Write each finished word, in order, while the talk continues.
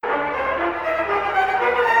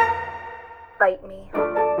Bite Me.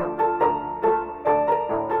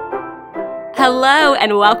 Hello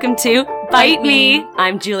and welcome to Bite Me.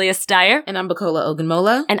 I'm Julia Steyer. And I'm Bacola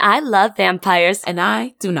Ogunmola. And I love vampires. And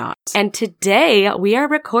I do not. And today we are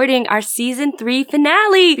recording our season 3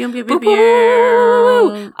 finale. Pew, pew, pew,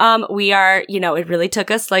 pew. We are, it really took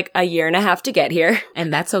us like a year and a half to get here.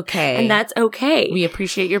 And that's okay. And that's okay. We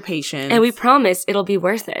appreciate your patience. And we promise it'll be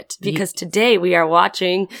worth it. Because today we are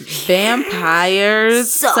watching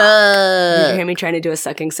Vampires Suck. Did you hear me trying to do a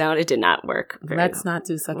sucking sound? It did not work. Let's not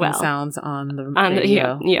do sucking sounds on the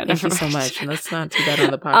radio. Yeah, thank you so much. Let's not do that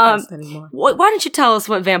on the podcast anymore. Why don't you tell us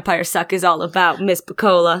what Vampire Suck is all about, Miss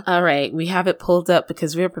Bacola? All right, we have it pulled up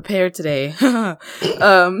because we're prepared today.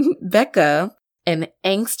 Becca, an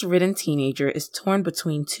angst-ridden teenager, is torn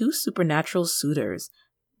between two supernatural suitors,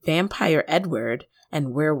 Vampire Edward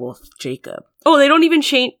and Werewolf Jacob. Oh, they don't even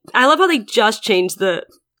change. I love how they just changed the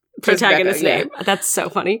protagonist's Becca, name. That's so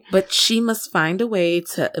funny. But she must find a way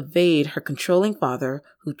to evade her controlling father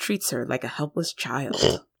who treats her like a helpless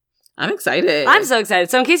child. I'm excited. I'm so excited.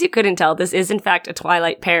 So in case you couldn't tell, this is in fact a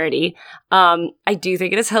Twilight parody. I do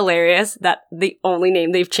think it is hilarious that the only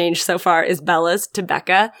name they've changed so far is Bella's to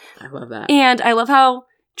Becca. I love that. And I love how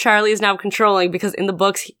Charlie is now controlling because in the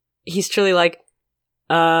books, he's truly like,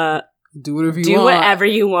 do whatever you want. Do whatever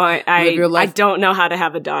you want. I don't know how to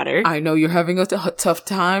have a daughter. I know you're having a tough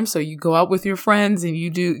time, so you go out with your friends and you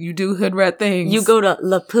do hood rat things. You go to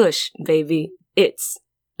La Push, baby. It's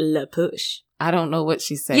La Push. I don't know what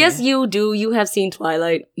she's saying. Yes, you do. You have seen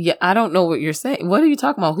Twilight. Yeah, I don't know what you're saying. What are you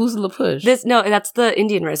talking about? Who's La Push? No, that's the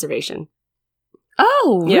Indian reservation.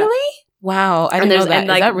 Oh, yeah. Really? Wow, I didn't know that.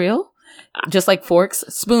 Is that real? Just like forks,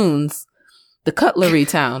 spoons, the cutlery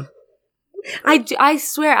town. I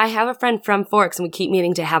swear I have a friend from Forks and we keep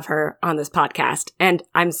meaning to have her on this podcast and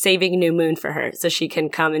I'm saving New Moon for her so she can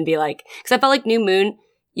come and be like, because I felt like New Moon,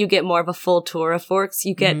 you get more of a full tour of Forks.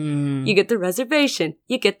 You get the reservation,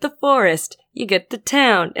 you get the forest, you get the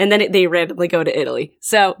town, and then they randomly go to Italy.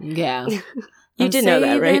 So yeah. You did know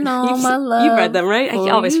that, right? You've read them, right? I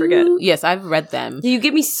always forget. Yes, I've read them. You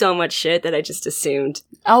give me so much shit that I just assumed.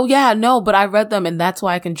 Oh yeah, no, but I read them and that's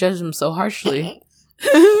why I can judge them so harshly.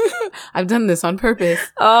 I've done this on purpose.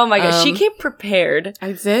 Oh my gosh, she came prepared.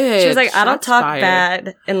 I did. She was like, I don't talk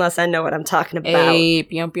bad unless I know what I'm talking about. Hey,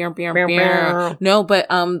 no, but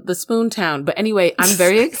the Spoon Town. But anyway, I'm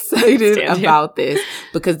very excited about this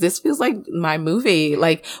because this feels like my movie.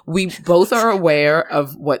 Like, we both are aware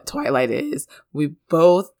of what Twilight is. We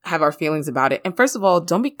both have our feelings about it. And first of all,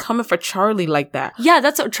 don't be coming for Charlie like that. Yeah,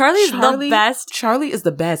 Charlie is the best. Charlie is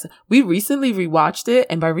the best. We recently rewatched it.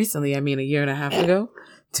 And by recently, I mean a year and a half ago.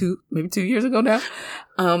 Maybe 2 years ago now.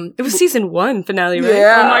 It was season 1 finale, right?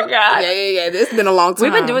 Yeah. Oh my god. Yeah. It's been a long time.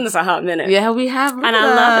 We've been doing this a hot minute. Yeah, we have. And I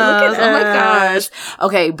love it. Look at Oh my gosh.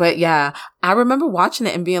 Okay, but yeah, I remember watching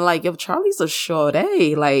it and being like, yo, Charlie's a short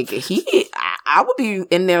A. Like, I would be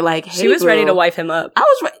in there like, hey, she was girl, ready to wife him up. I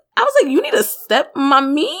was like, you need to step my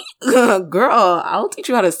meat? Girl, I'll teach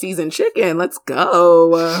you how to season chicken. Let's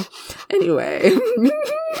go. Anyway.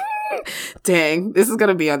 Dang, this is going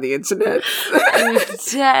to be on the internet. I'm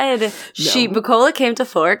dead. No. Bacola came to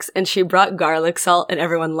Forks and she brought garlic salt and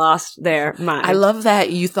everyone lost their mind. I love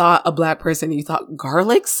that you thought a black person, you thought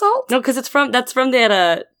garlic salt? No, because that's from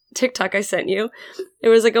that TikTok I sent you. It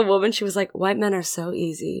was like a woman, she was like, white men are so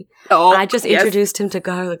easy. Oh, I just introduced him to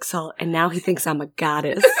garlic salt and now he thinks I'm a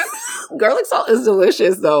goddess. Garlic salt is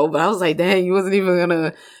delicious though, but I was like, dang, you wasn't even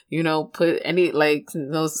gonna, put any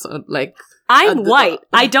I'm white.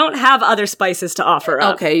 I don't have other spices to offer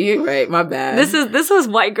up. Okay, you're right. My bad. This was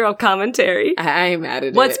white girl commentary. I ain't mad at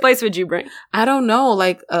it. What spice would you bring? I don't know,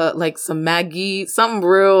 like some Maggi, something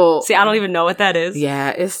real. See, I don't even know what that is. Yeah,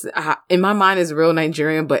 it's in my mind it's real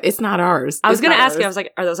Nigerian, but it's not ours. I was gonna ask you. I was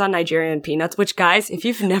like, are those on Nigerian peanuts? Which, guys, if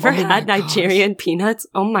you've never had Nigerian peanuts,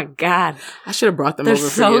 oh my god, I should have brought them. They're over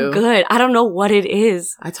so for you. good. I don't know what it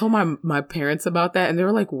is. I told my parents about that, and they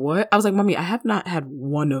were like, "What?" I was like, "Mommy, I have not had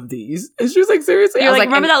one of these." And she was like, "Seriously?" You're like,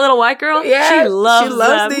 remember that little white girl? Yeah, she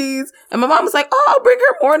loves these. And my mom was like, "Oh, I'll bring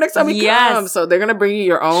her more next time we come." So they're gonna bring you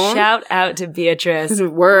your own. Shout out to Beatrice,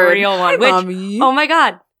 word, real one. Which, oh my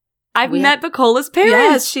god, I've met Bacola's parents.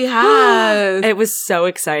 Yes, she has. It was so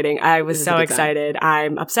exciting. I was so excited.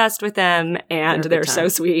 I'm obsessed with them, and they're so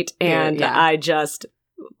sweet, and I just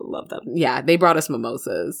love them. Yeah, they brought us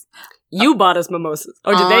mimosas. You bought us mimosas.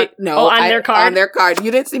 Or did they? No. On their card? On their card.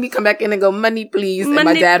 You didn't see me come back in and go, money, please. Money, and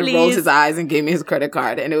my dad please. rolled his eyes and gave me his credit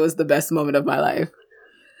card. And it was the best moment of my life.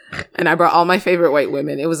 And I brought all my favorite white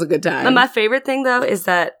women. It was a good time. And my favorite thing, though, is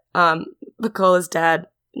that Bacola's dad,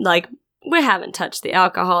 like, we haven't touched the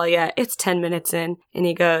alcohol yet. It's 10 minutes in. And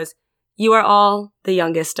he goes, you are all the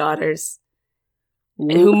youngest daughters.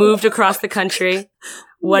 who moved across the country.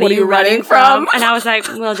 What are you running from? And I was like,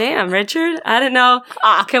 well, damn, Richard, I don't know.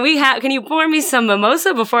 Can you pour me some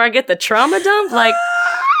mimosa before I get the trauma dump? Like,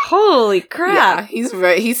 holy crap. Yeah,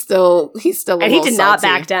 he's still and he did not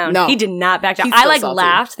salty. back down. No. He did not back down. I like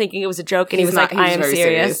laughed thinking it was a joke and he was like, I am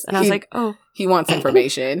serious. And I was like, oh. He wants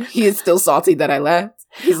information. He is still salty that I left.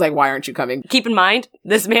 He's like, why aren't you coming? Keep in mind,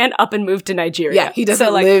 this man up and moved to Nigeria. Yeah, he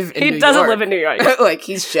doesn't live in New York. He doesn't live in New York. Like,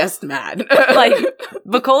 he's just mad. Like,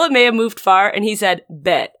 Bacola may have moved far, and he said,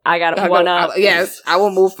 bet, I got one up. Yes, I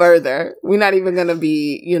will move further. We're not even going to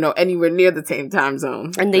be, anywhere near the same time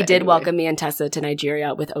zone. And they did welcome me and Tessa to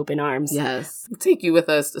Nigeria with open arms. Yes. Take you with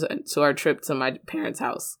us to our trip to my parents'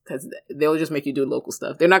 house, because they'll just make you do local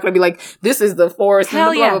stuff. They're not going to be like, this is the forest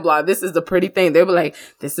and the blah, blah, blah. This is the pretty thing. They'll be like,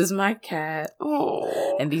 this is my cat. Oh.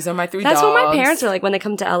 And these are my 3 dogs. That's what my parents are like when they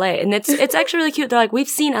come to LA. And it's actually really cute. They're like, we've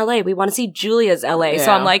seen LA. We want to see Julia's LA. Yeah.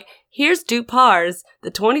 So I'm like, here's Dupar's, the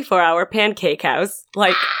 24-hour pancake house.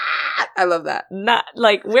 Like, I love that. Not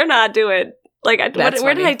like, we're not doing, like,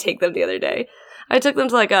 where did I take them the other day? I took them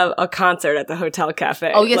to like a concert at the Hotel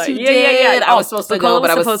Cafe. Oh, yes, like, you did. I was supposed to go, but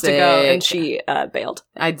I was supposed to go, and she bailed.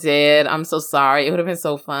 I did. I'm so sorry. It would have been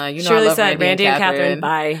so fun. Shirley I love said, Randy and Catherine,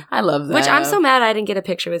 bye. I love that. Which I'm so mad I didn't get a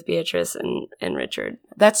picture with Beatrice and Richard.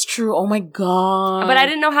 That's true. Oh my God. But I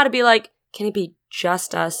didn't know how to be like, can it be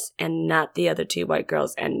just us and not the other 2 white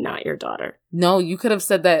girls and not your daughter? No, you could have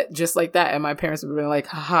said that just like that, and my parents would have been like,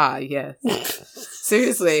 haha, yes.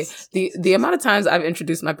 Seriously, the amount of times I've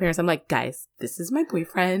introduced my parents, I'm like, guys, this is my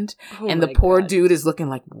boyfriend. And the poor dude is looking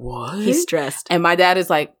like, what? He's stressed. And my dad is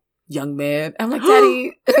like, young man. I'm like,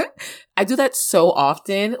 Daddy. I do that so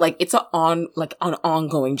often. Like, it's an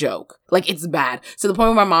ongoing joke. Like, it's bad. To the point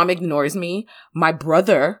where my mom ignores me. My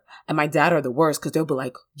brother and my dad are the worst, because they'll be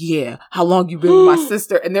like, yeah, how long you been with my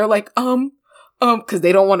sister? And they're like, because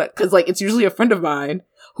they don't want to, because like, it's usually a friend of mine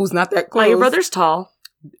who's not that close. Oh, your brother's tall.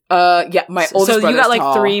 Yeah, my oldest brother's So you got like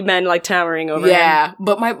tall. 3 men like towering over him. Yeah,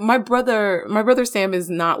 but my brother Sam is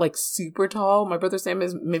not like super tall. My brother Sam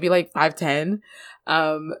is maybe like 5'10".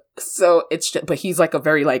 So it's just, but he's like a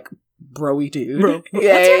very like bro-y dude. Bro.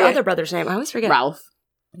 Yeah, What's your other brother's name? I always forget. Ralph.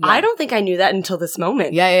 Yeah. I don't think I knew that until this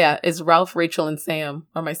moment. Yeah. It's Ralph, Rachel, and Sam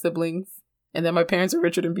are my siblings. And then my parents are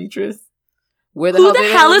Richard and Beatrice. Who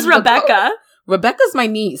the hell is Rebecca? Rebecca's my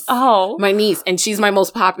niece. Oh. My niece. And she's my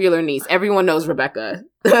most popular niece. Everyone knows Rebecca.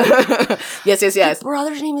 Yes. Your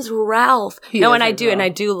brother's name is Ralph. I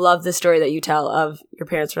do love the story that you tell of your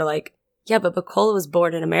parents were like, yeah, but Bacola was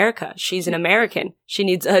born in America. She's an American. She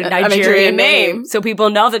needs a Nigerian name. So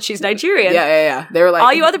people know that she's Nigerian. Yeah. They were like,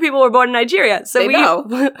 all you other people were born in Nigeria. So we know.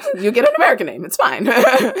 You get an American name. It's fine.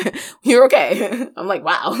 You're okay. I'm like,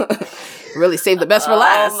 wow. Really saved the best for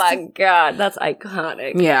last. Oh my God. That's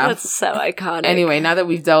iconic. Yeah. That's so iconic. Anyway, now that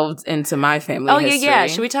we've delved into my family history. Yeah.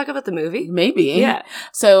 Should we talk about the movie? Maybe. Yeah.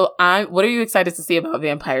 So what are you excited to see about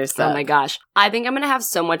Vampire Stuff? Oh my gosh. I think I'm going to have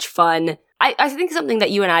so much fun. I think something that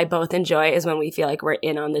you and I both enjoy is when we feel like we're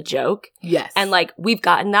in on the joke. Yes. And like we've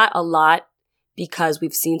gotten that a lot because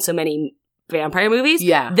we've seen so many vampire movies.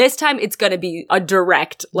 Yeah. This time it's going to be a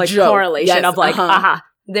direct like correlation of like, aha,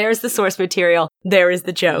 there's the source material. There is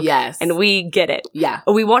the joke. Yes. And we get it. Yeah.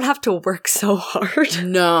 We won't have to work so hard.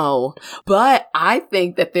 No. But I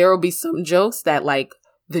think that there will be some jokes that like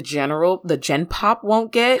the gen pop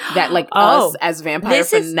won't get, that like us as vampire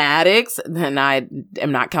fanatics, then I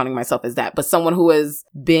am not counting myself as that, but someone who has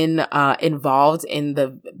been involved in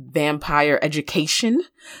the vampire education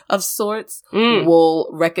of sorts will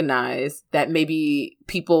recognize that maybe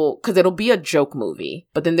people, because it'll be a joke movie,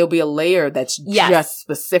 but then there'll be a layer that's just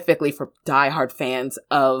specifically for diehard fans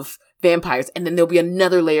of vampires, and then there'll be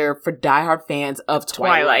another layer for diehard fans of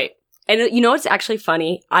Twilight. And you know what's actually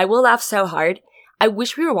funny? I will laugh so hard. I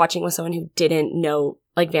wish we were watching with someone who didn't know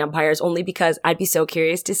like vampires, only because I'd be so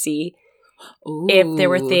curious to see if there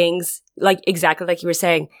were things like exactly like you were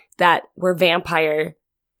saying that were vampire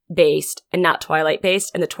based and not Twilight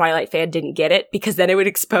based, and the Twilight fan didn't get it, because then it would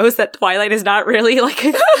expose that Twilight is not really like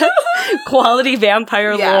quality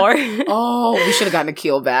vampire lore. Oh, we should have gotten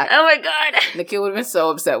Nikhil back. Oh my God. Nikhil would have been so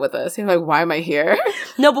upset with us. He's like, why am I here?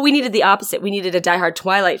 No, but we needed the opposite. We needed a diehard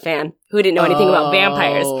Twilight fan who didn't know anything about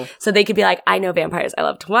vampires. So they could be like, I know vampires. I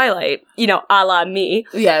love Twilight. You know, a la me.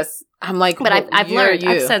 Yes. I'm like, but I've learned.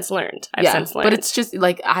 I've since learned. But it's just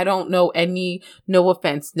like, I don't know no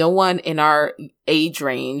offense, no one in our age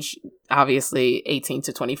range, obviously 18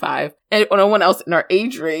 to 25, and no one else in our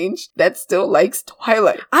age range that still likes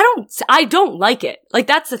Twilight. I don't like it. Like,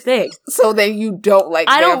 that's the thing. So then you don't like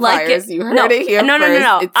vampires. Don't like it. You heard it here first.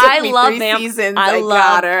 No. It took I me love 3 seasons. I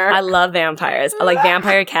got her. I love vampires. Like,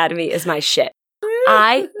 Vampire Academy is my shit.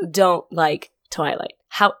 I don't like Twilight.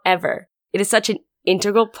 However, it is such an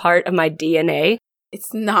integral part of my DNA.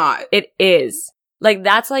 It's not. It is. Like,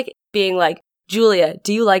 that's like being like, Julia,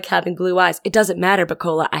 do you like having blue eyes? It doesn't matter,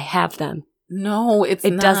 Bacola. I have them. No, it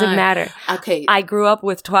doesn't matter. Okay. I grew up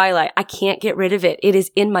with Twilight. I can't get rid of it. It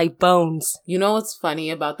is in my bones. You know what's funny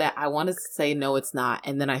about that? I wanted to say, no, it's not.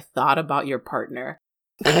 And then I thought about your partner.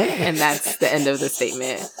 And that's the end of the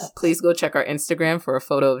statement. Please go check our Instagram for a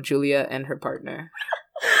photo of Julia and her partner.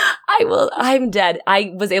 I will. I'm dead.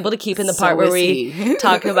 I was able to keep in the part where we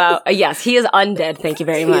talk about. Yes, he is undead. Thank you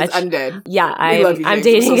very much. He is undead. Yeah, I'm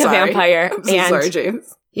dating a vampire. I'm so sorry,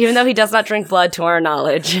 James. Even though he does not drink blood, to our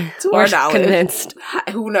knowledge, we're convinced.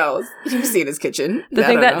 Who knows? You've seen his kitchen. The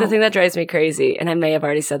thing that drives me crazy, and I may have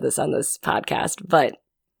already said this on this podcast, but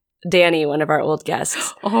Danny, one of our old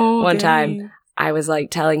guests, one time, I was like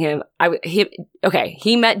telling him,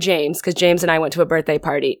 he met James, because James and I went to a birthday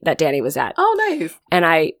party that Danny was at. Oh, nice. And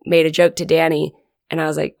I made a joke to Danny, and I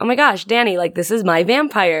was like, oh my gosh, Danny, like, this is my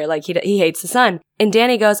vampire. Like, he hates the sun. And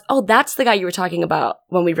Danny goes, oh, that's the guy you were talking about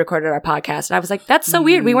when we recorded our podcast. And I was like, that's so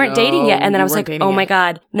weird. We weren't dating yet. And then I was like, oh my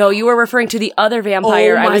God. No, you were referring to the other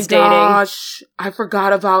vampire I was dating. Oh my gosh. I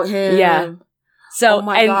forgot about him. Yeah. So, oh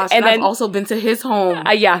my gosh. And then, I've also been to his home.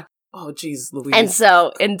 Yeah. Oh, geez, Louise.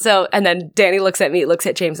 And then Danny looks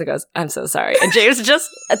at James and goes, I'm so sorry. And James just,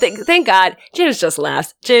 thank God, James just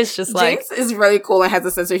laughs. James just like. James is really cool and has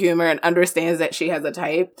a sense of humor and understands that she has a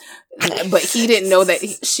type. But he didn't know that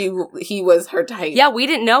he was her type. Yeah, we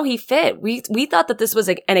didn't know he fit. We thought that this was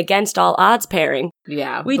an against all odds pairing.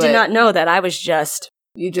 Yeah. We did not know that I was just.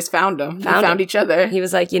 You just found him. You found each other. He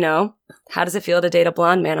was like, how does it feel to date a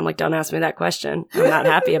blonde man? I'm like, don't ask me that question. I'm not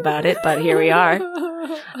happy about it, but here we are.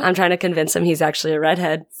 I'm trying to convince him he's actually a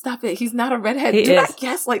redhead. Stop it. He's not a redhead. Do not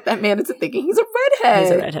guess like that man into thinking he's a redhead.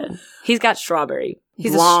 He's a redhead. He's got strawberry.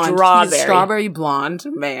 He's blonde. A strawberry. He's a strawberry blonde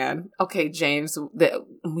man. Okay, James,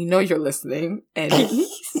 we know you're listening, and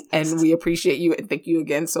we appreciate you, and thank you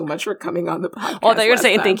again so much for coming on the podcast. Oh, they were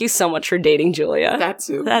saying thank you so much for dating Julia. That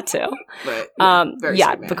too. But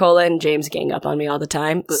Bacola and James gang up on me all the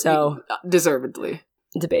time, so deservedly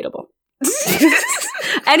debatable.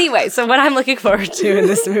 Anyway, so what I'm looking forward to in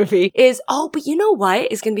this movie is, but you know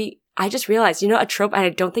what is going to be, I just realized, a trope I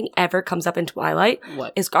don't think ever comes up in Twilight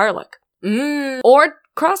is garlic. Or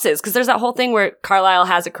crosses, because there's that whole thing where Carlisle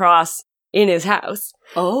has a cross in his house.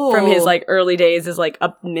 Oh. From his, early days as,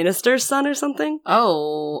 a minister's son or something.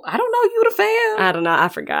 Oh, I don't know. You the fan? I don't know. I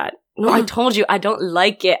forgot. No, I told you, I don't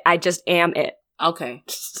like it. I just am it. Okay.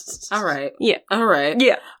 All right. Yeah. All right.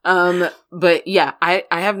 Yeah. But yeah, I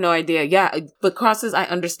have no idea. Yeah. But crosses, I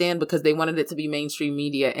understand because they wanted it to be mainstream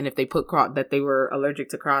media. And if they put that they were allergic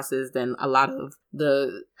to crosses, then a lot of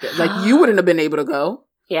you wouldn't have been able to go.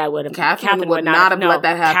 Yeah, I would have. Catherine would not have let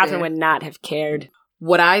that happen. Catherine would not have cared.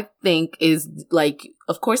 What I think is,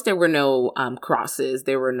 of course there were no crosses.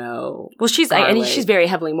 There were no. Well, she's very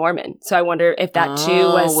heavily Mormon. So I wonder if that too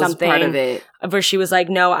was something part of it. Where she was like,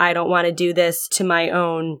 no, I don't want to do this to my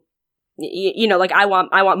own. I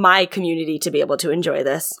want my community to be able to enjoy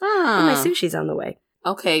this. And my sushi's on the way.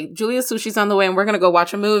 Okay, Julia's sushi's on the way, and we're gonna go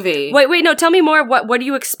watch a movie. Wait, no, tell me more. What are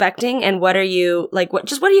you expecting, and what are you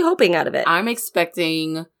what are you hoping out of it? I'm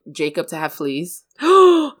expecting Jacob to have fleas.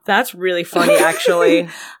 That's really funny, actually.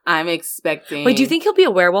 I'm expecting. Wait, do you think he'll be a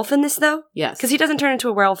werewolf in this thow? Yes, because he doesn't turn into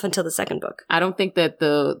a werewolf until the second book. I don't think that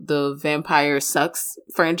the Vampire Sucks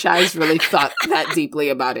franchise really thought that deeply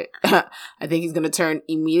about it. I think he's gonna turn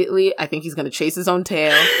immediately. I think he's gonna chase his own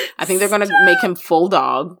tail. I think they're gonna make him full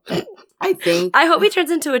dog. I hope he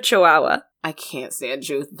turns into a chihuahua. I can't stand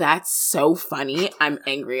Juice. That's so funny. I'm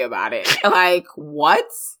angry about it. What?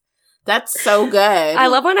 That's so good. I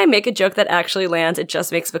love when I make a joke that actually lands. It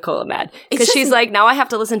just makes Bacola mad. Because she's like, now I have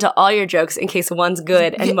to listen to all your jokes in case one's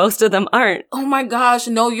good, and most of them aren't. Oh my gosh.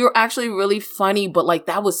 No, you're actually really funny, but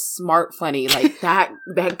that was smart funny. That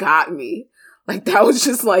got me. That was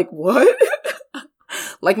just what?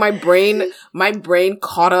 My brain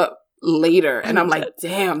caught up later, and I'm like,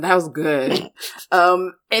 damn, that was good.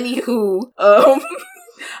 Anywho,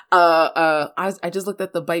 I just looked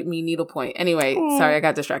at the bite me needlepoint. Anyway, sorry, I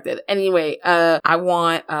got distracted. Anyway, I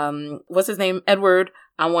want what's his name? Edward.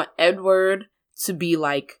 I want Edward to be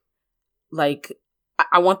I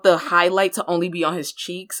want the highlight to only be on his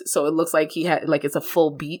cheeks, so it looks like he had it's a full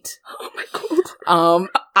beat. Oh my god.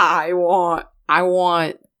 I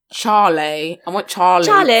want Charlie. I want Charlie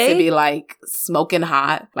to be smoking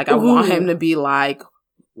hot. I want him to be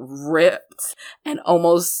ripped and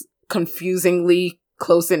almost confusingly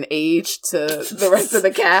close in age to the rest of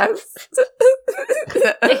the cast.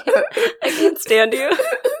 I can't stand you.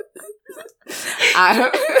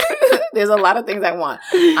 There's a lot of things I want.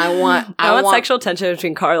 I want sexual tension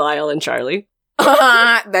between Carlisle and Charlie.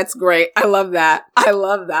 That's great. I love that. I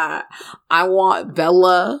want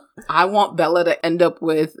Bella to end up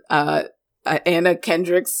with Anna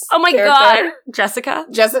Kendrick's God. Jessica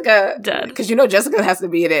dead, because Jessica has to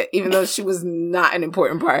be in it, even though she was not an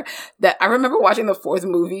important part. That I remember watching the fourth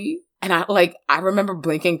movie, and I remember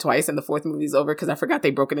blinking twice, and the fourth movie's over because I forgot they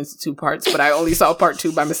broke it into 2 parts, but I only saw part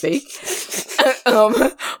 2 by mistake.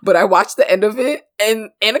 But I watched the end of it, and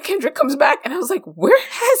Anna Kendrick comes back, and I was like, where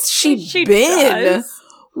has she been? Does.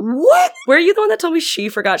 What? Were you the one that told me she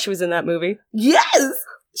forgot she was in that movie? Yes.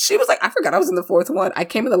 She was like, I forgot I was in the fourth one. I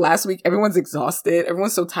came in the last week. Everyone's exhausted.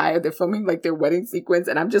 Everyone's so tired. They're filming like their wedding sequence.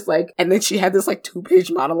 And I'm just like, and then she had this like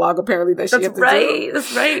 2-page monologue apparently that she had to do.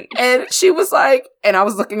 That's right. And she was like, and I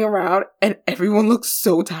was looking around and everyone looked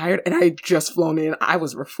so tired. And I had just flown in. I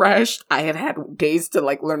was refreshed. I had days to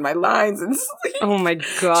like learn my lines and sleep. Oh my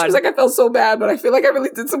God. She was like, I felt so bad, but I feel like I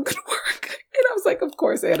really did some good work. And I was like, of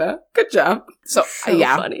course, Anna. Good job. So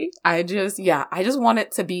yeah, funny. I just want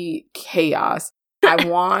it to be chaos. I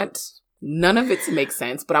want none of it to make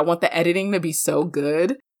sense, but I want the editing to be so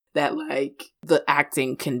good that like the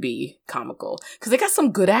acting can be comical. Because they got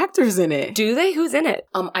some good actors in it. Do they? Who's in it?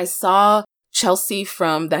 I saw Chelsea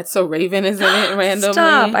from That's So Raven is in it randomly.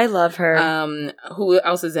 Stop. I love her. Who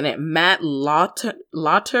else is in it? Matt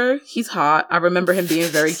Lauter. He's hot. I remember him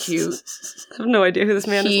being very cute. I have no idea who this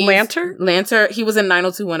man is. Lanter. He was in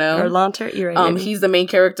 90210. Or Lanter. You're right. He's the main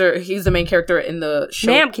character. He's the main character in the show.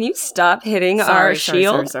 Ma'am, can you stop hitting our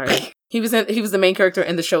shield? Sorry. He was the main character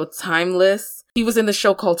in the show Timeless. He was in the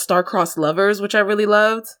show called Star-Crossed Lovers, which I really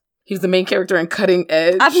loved. He was the main character in Cutting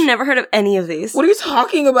Edge. I've never heard of any of these. What are you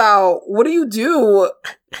talking about? What do you do? What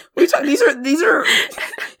are you talking? These are.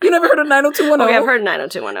 You never heard of 90210? Okay, I've heard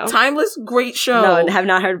 90210. Timeless, great show. No, I have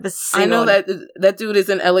not heard of a single. I know that dude is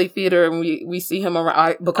in LA theater, and we see him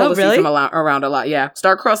around. Bacola sees him around a lot. Yeah,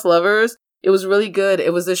 Star-Crossed Lovers. It was really good.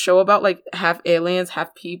 It was a show about like half aliens,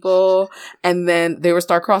 half people, and then they were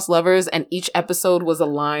star-crossed lovers, and each episode was a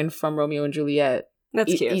line from Romeo and Juliet.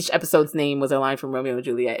 That's cute. Each episode's name was a line from Romeo and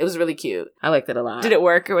Juliet. It was really cute. I liked it a lot. Did it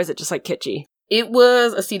work, or was it just like kitschy? It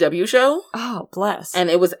was a CW show. Oh, bless. And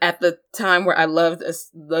it was at the time where I loved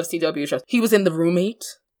CW shows. He was in The Roommate.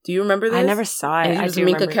 Do you remember this? I never saw it. And he was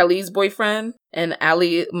Minka Kelly's boyfriend, and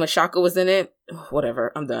Ali Mashaka was in it.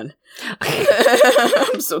 Whatever, I'm done.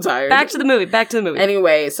 I'm so tired. Back to the movie.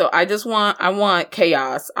 Anyway, so I want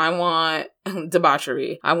chaos. I want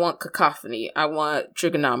debauchery. I want cacophony. I want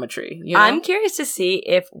trigonometry. You know? I'm curious to see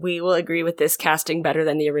if we will agree with this casting better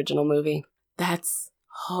than the original movie. That's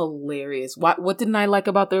hilarious. What didn't I like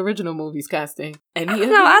about the original movie's casting? I don't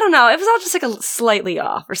know. It was all just like a slightly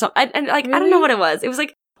off or something. Really? I don't know what it was. It was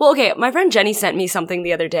like, well, okay, my friend Jenny sent me something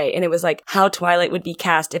the other day, and it was like how Twilight would be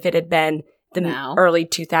cast if it had been the early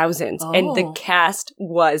 2000s. Oh. And the cast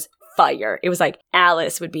was fire. It was like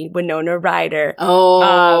Alice would be Winona Ryder.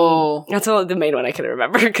 Oh. That's the main one I can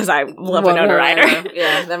remember because I love Winona Ryder.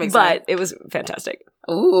 Yeah, that makes sense. But it was fantastic.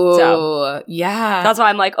 Ooh, so, yeah. That's why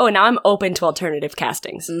I'm like, now I'm open to alternative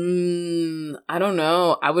castings. I don't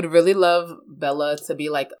know. I would really love Bella to be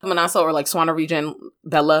like Manasa or like Swana Region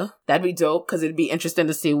Bella. That'd be dope because it'd be interesting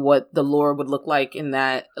to see what the lore would look like in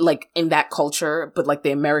that culture, but like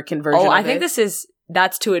the American version. I think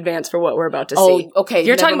that's too advanced for what we're about to see. Oh, okay.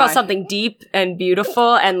 You're talking about something deep and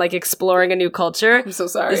beautiful and like exploring a new culture. I'm so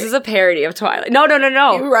sorry. This is a parody of Twilight. No.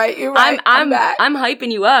 You're right. I'm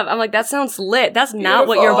hyping you up. I'm like, that sounds lit. That's not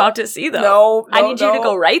what you're about to see though. No, I need you to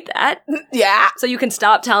go write that. Yeah. So you can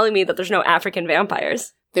stop telling me that there's no African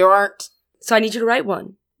vampires. There aren't. So I need you to write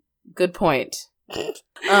one. Good point.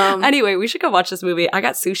 Anyway, we should go watch this movie. I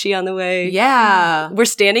got sushi on the way. Yeah. We're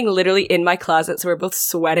standing literally in my closet, so we're both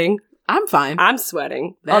sweating. I'm fine. I'm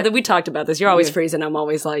sweating. We talked about this. You're always freezing. I'm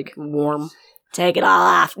always like warm. Take it all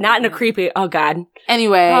off. Not in a creepy. Oh God.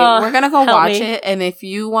 Anyway, we're gonna go watch it, and if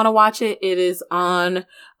you want to watch it, it is on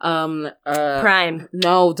Prime.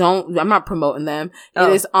 No, don't. I'm not promoting them. It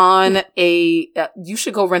is on you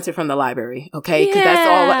should go rent it from the library, okay?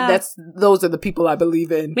 Because those are the people I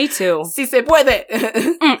believe in. Me too. Si se puede.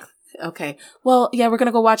 Okay. Well, yeah, we're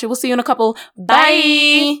gonna go watch it. We'll see you in a couple.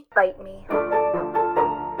 Bye. Bite me.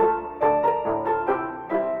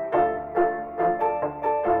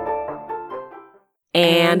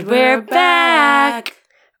 And we're back.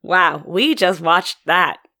 Wow, we just watched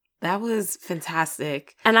that. That was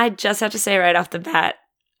fantastic. And I just have to say right off the bat,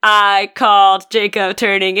 I called Jacob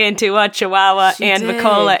turning into a chihuahua and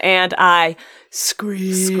Bacola, and I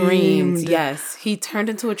screamed. Yes, he turned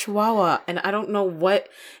into a chihuahua, and I don't know what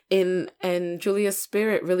in Julia's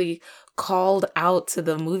spirit really called out to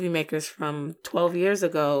the movie makers from 12 years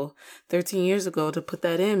ago, 13 years ago to put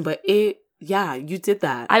that in. But you did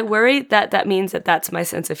that. I worry that means that that's my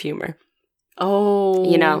sense of humor.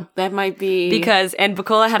 Oh, you know, that might be because, and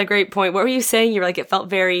Bacola had a great point. What were you saying? You were like, it felt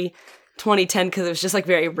very 2010 because it was just like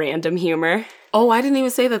very random humor. Oh, I didn't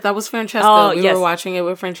even say that. That was Francesca. Oh, we were watching it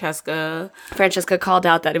with Francesca. Francesca called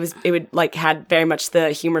out that it would like had very much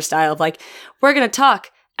the humor style of like, we're going to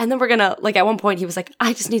talk. And then we're going to, like, at one point he was like,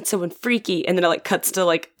 I just need someone freaky. And then it like cuts to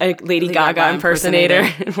like a Lady Gaga impersonator.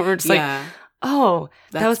 And we're just like, oh,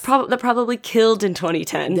 that probably killed in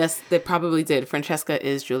 2010. Yes, they probably did. Francesca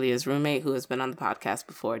is Julia's roommate who has been on the podcast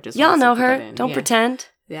before. Just y'all know her. Don't pretend.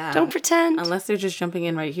 Yeah. Don't pretend. Unless they're just jumping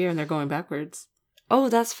in right here and they're going backwards. Oh,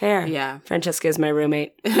 that's fair. Yeah. Francesca is my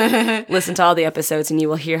roommate. Listen to all the episodes and you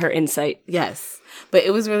will hear her insight. Yes. But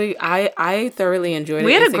it was really, I thoroughly enjoyed it.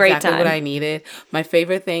 We had a great time. What I needed. My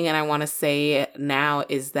favorite thing, and I want to say it now,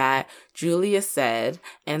 is that Julia said,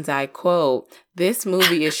 and I quote, "This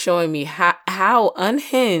movie is showing me how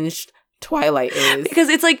unhinged Twilight is." Because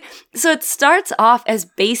it's like, so it starts off as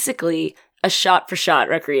basically a shot-for-shot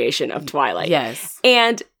recreation of Twilight. Yes.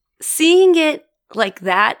 And seeing it like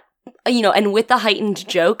that, you know, and with the heightened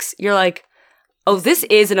jokes, you're like, oh, this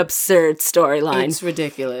is an absurd storyline. It's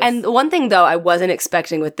ridiculous. And the one thing, though, I wasn't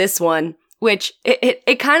expecting with this one, which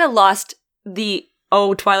it kind of lost the,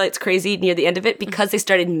 oh, Twilight's crazy near the end of it because they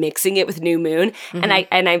started mixing it with New Moon. Mm-hmm.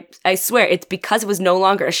 And I swear, it's because it was no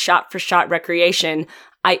longer a shot-for-shot recreation.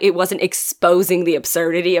 It wasn't exposing the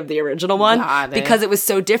absurdity of the original one because it was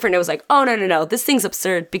so different. It was like, oh, no. This thing's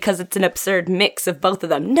absurd because it's an absurd mix of both of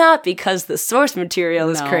them, not because the source material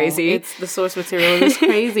is crazy. It's the source material is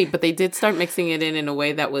crazy, but they did start mixing it in a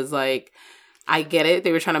way that was like, I get it.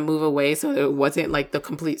 They were trying to move away so it wasn't like the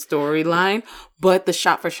complete storyline, but the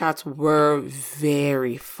shot for shots were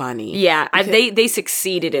very funny. Yeah, they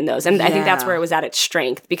succeeded in those. And I think that's where it was at its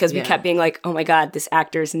strength because we kept being like, oh my God, this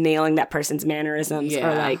actor's nailing that person's mannerisms.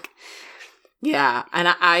 Or like. Yeah, and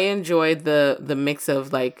I enjoyed the mix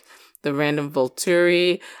of like the random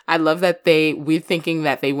Volturi. I love that we're thinking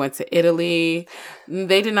that they went to Italy.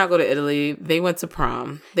 They did not go to Italy. They went to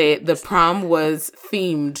prom. The prom was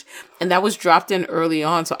themed, and that was dropped in early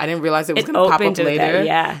on, so I didn't realize it was going to pop up later.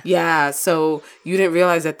 Yeah. So you didn't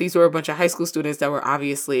realize that these were a bunch of high school students that were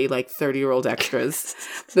obviously like 30-year-old extras.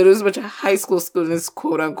 So there was a bunch of high school students,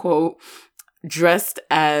 quote unquote, dressed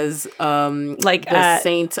as like the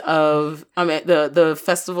saint of the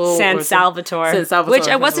festival San Salvatore, which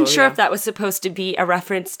I wasn't sure if that was supposed to be a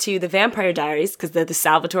reference to the Vampire Diaries because they're the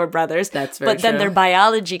Salvatore brothers. That's very true. Then their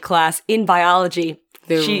biology class in biology,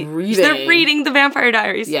 they're reading the Vampire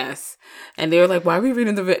Diaries. Yes. And they were like, why are we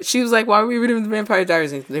reading she was like, why are we reading the Vampire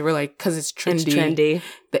Diaries? And they were like, because it's trendy. It's trendy.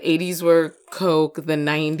 The 80s were Coke. The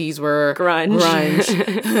 90s were grunge.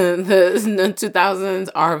 The 2000s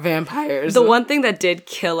are vampires. The one thing that did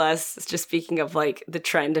kill us, just speaking of like the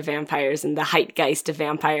trend of vampires and the zeitgeist of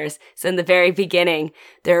vampires, is in the very beginning,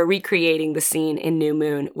 they're recreating the scene in New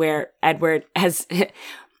Moon where Edward has...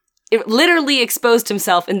 It literally exposed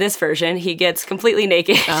himself in this version. He gets completely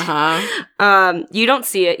naked. You don't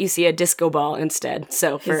see it. You see a disco ball instead.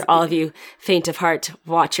 So for all of you faint of heart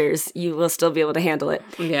watchers, you will still be able to handle it.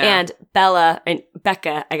 Yeah. And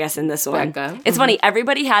Becca, I guess in this one. It's funny.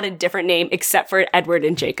 Everybody had a different name except for Edward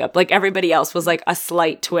and Jacob. Like everybody else was like a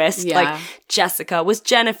slight twist. Yeah. Like Jessica was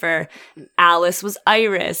Jennifer. Alice was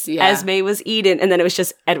Iris. Yeah. Esme was Eden. And then it was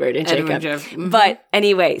just Edward and Jacob. Mm-hmm. But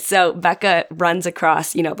anyway, so Becca runs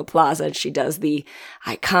across, the plaza, and she does the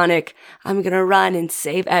iconic, I'm gonna run and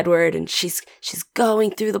save Edward, and she's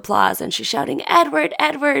going through the plaza and she's shouting, Edward,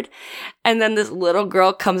 Edward. And then this little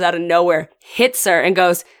girl comes out of nowhere, hits her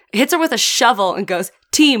with a shovel and goes,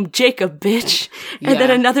 Team Jacob, bitch. And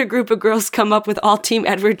then another group of girls come up with all Team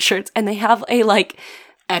Edward shirts and they have a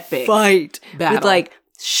epic fight battle with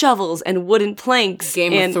shovels and wooden planks.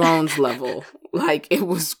 Game of Thrones level. It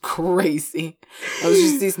was crazy. It was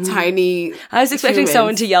just these tiny I was expecting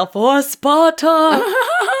someone to yell, for Sparta!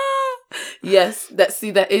 Yes,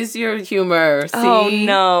 that is your humor. See? Oh,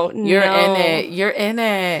 no. You're in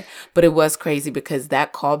it. But it was crazy because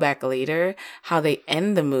that callback later, how they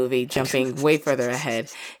end the movie, jumping way further ahead,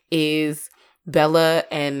 is... Becca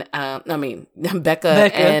and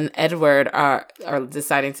Edward are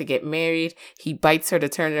deciding to get married. He bites her to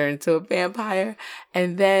turn her into a vampire,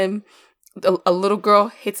 and then a little girl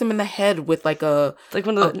hits him in the head with a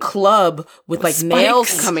club with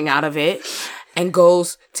nails coming out of it, and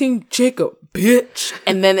goes, Team Jacob, bitch.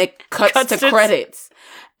 And then it cuts to credits.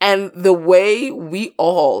 And the way we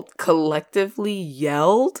all collectively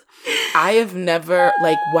yelled, I have never,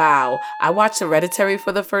 wow. I watched Hereditary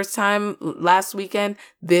for the first time last weekend.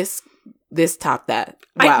 This this topped that.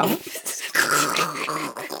 Wow.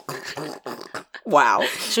 Wow.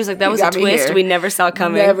 She was like, that was a twist we never saw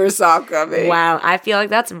coming. Never saw coming. Wow. I feel like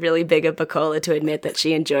that's really big of Bacola to admit that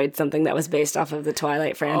she enjoyed something that was based off of the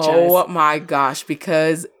Twilight franchise. Oh my gosh,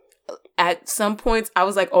 because at some points I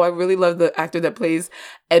was like, oh, I really love the actor that plays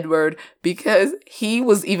Edward, because he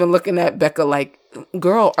was even looking at Becca like,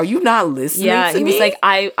 girl, are you not listening to me? Yeah, he was like,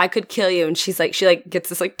 I could kill you. And she's like, she like gets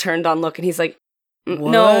this like turned on look, and he's like,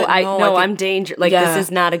 No, I'm dangerous. Like, this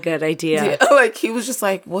is not a good idea. Yeah, like, he was just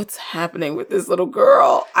like, what's happening with this little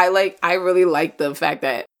girl? I really like the fact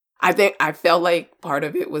that I felt like part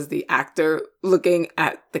of it was the actor looking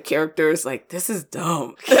at the characters like, this is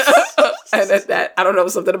dumb. And that I don't know,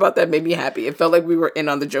 something about that made me happy. It felt like we were in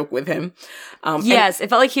on the joke with him. Yes, it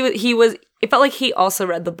felt like it felt like he also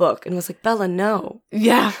read the book and was like, Bella, no.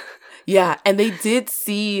 Yeah. Yeah. And they did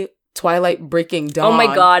see Twilight Breaking Dawn. Oh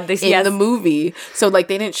my God. In the movie. So like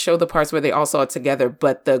they didn't show the parts where they all saw it together,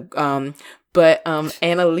 but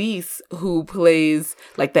Annalise, who plays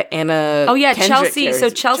like the Anna Kendrick Chelsea. character, So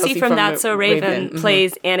Chelsea from That's So Raven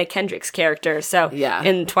plays Anna Kendrick's character. So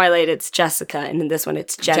in Twilight it's Jessica, and in this one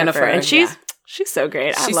it's Jennifer. And she's so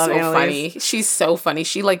great. I love Annalise. Funny. She's so funny.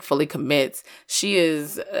 She like fully commits. She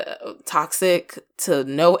is toxic to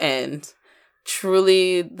no end.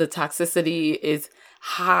 Truly, the toxicity is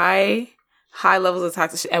high levels of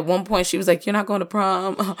toxicity. At one point, she was like, "You're not going to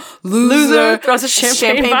prom, loser." Throws a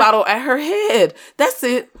champagne bottle at her head. That's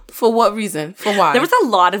it. For what reason? For why? There was a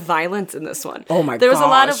lot of violence in this one. Oh my god. There was a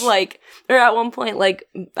lot of like, or at one point, like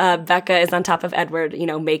Becca is on top of Edward,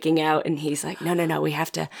 making out, and he's like, "No,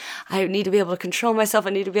 I need to be able to control myself.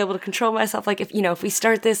 Like, if we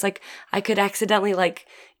start this, like, I could accidentally like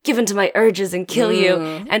give in to my urges and kill you."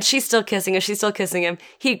 And she's still kissing him.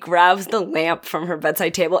 He grabs the lamp from her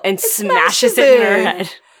bedside table and smashes it in her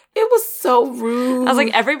head. It was so rude. I was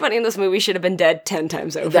like, everybody in this movie should have been dead 10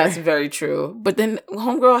 times over. That's very true. But then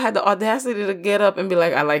homegirl had the audacity to get up and be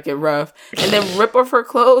like, I like it rough. And then rip off her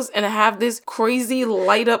clothes and have this crazy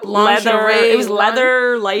light up lingerie. It was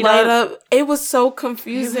leather, light up. It was so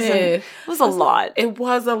confusing. It was a lot. It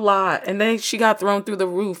was a lot. And then she got thrown through the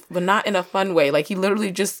roof, but not in a fun way. Like, he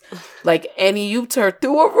literally just, like, Annie-Yooped her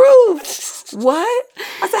through a roof. What?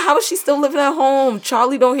 I said, how is she still living at home?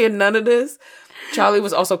 Charlie don't hear none of this. Charlie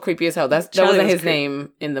was also creepy as hell. That wasn't his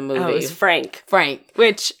name in the movie. Oh, it was Frank.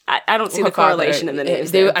 Which I don't see the correlation in the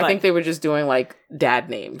names. I think they were just doing like dad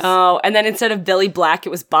names. Oh, and then instead of Billy Black, it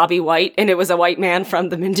was Bobby White, and it was a white man from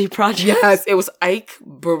the Mindy Project. Yes, it was Ike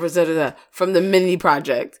from the Mindy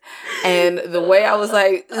Project. And the way I was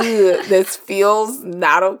like, this feels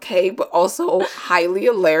not okay, but also highly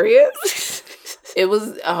hilarious. It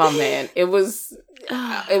was, oh man, it was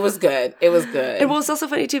good. It was good. It was also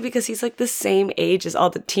funny too because he's like the same age as all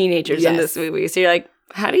the teenagers in this movie. So you're like,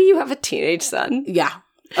 how do you have a teenage son? Yeah.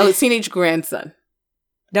 Oh, teenage grandson.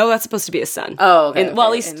 No, that's supposed to be a son. Oh, okay. Well,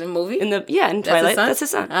 at least in the movie? in Twilight, that's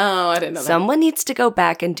his son. Oh, I didn't know that. Someone needs to go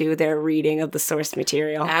back and do their reading of the source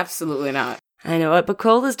material. Absolutely not. I know what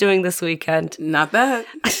Bacola's doing this weekend. Not that.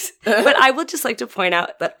 But I would just like to point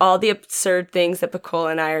out that all the absurd things that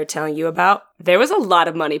Bacola and I are telling you about, there was a lot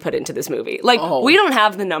of money put into this movie. Like, we don't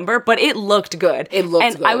have the number, but it looked good.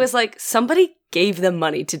 And I was like, somebody gave them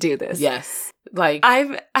money to do this. Yes. Like,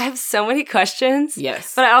 I have so many questions.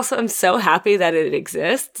 Yes. But I also am so happy that it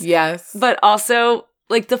exists. Yes. But also,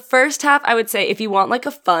 like, the first half, I would say, if you want, like,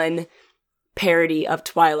 a fun parody of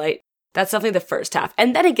Twilight, that's definitely the first half.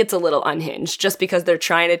 And then it gets a little unhinged just because they're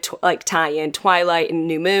trying to tie in Twilight and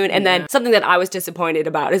New Moon. And then something that I was disappointed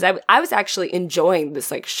about is I was actually enjoying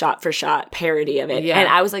this like shot for shot parody of it. Yeah. And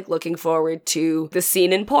I was like looking forward to the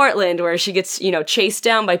scene in Portland where she gets, chased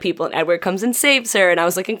down by people and Edward comes and saves her. And I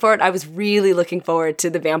was really looking forward to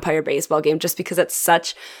the vampire baseball game just because it's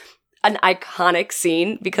such an iconic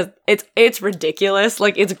scene because it's ridiculous.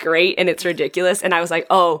 Like, it's great and it's ridiculous. And I was like,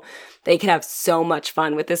 oh, they could have so much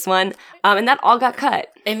fun with this one. And that all got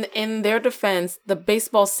cut. In their defense, the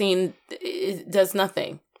baseball scene does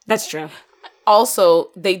nothing. That's true. Also,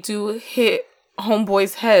 they do hit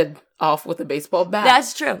Homeboy's head off with a baseball bat.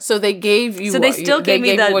 That's true. So they gave you. So they still gave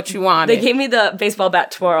me what you wanted. They gave me the baseball bat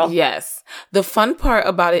twirl. Yes. The fun part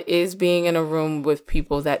about it is being in a room with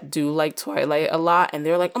people that do like Twilight a lot, and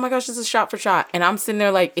they're like, "Oh my gosh, this is shot for shot," and I'm sitting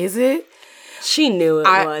there like, "Is it?" She knew it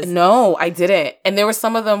was. No, I didn't. And there were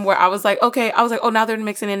some of them where I was like, okay. I was like, oh, now they're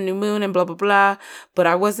mixing in New Moon and blah, blah, blah. But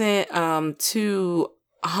I wasn't too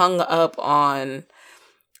hung up on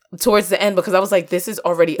towards the end because I was like, this is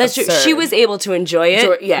already absurd. True. She was able to enjoy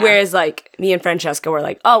it. Yeah. Whereas like me and Francesca were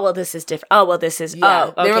like, oh, well, this is different. Oh, well, this is,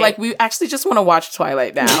 okay. They were like, we actually just want to watch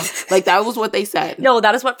Twilight now. Like, that was what they said. No,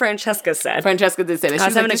 that is what Francesca said. Francesca did say that. I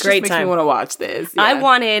was having a great time. Makes me want to watch this. Yeah. I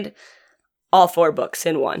wanted all 4 books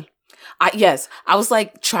in one. Yes. I was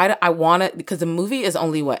like, I want it because the movie is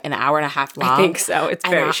only an hour and a half long. I think so. It's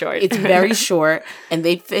very short. It's very short. And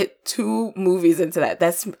they fit 2 movies into that.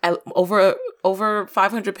 That's over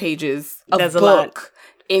 500 pages of book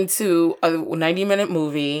into a 90-minute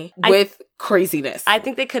movie with craziness. I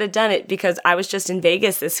think they could have done it because I was just in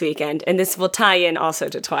Vegas this weekend, and this will tie in also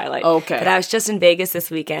to Twilight. Okay. But I was just in Vegas this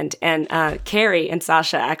weekend, and Carrie and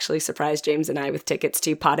Sasha actually surprised James and I with tickets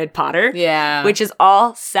to Potted Potter. Yeah. Which is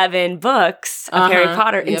all 7 books of Harry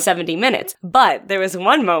Potter in 70 minutes. But there was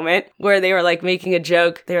one moment where they were like making a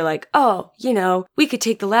joke. They were like, oh, we could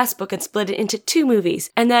take the last book and split it into 2 movies.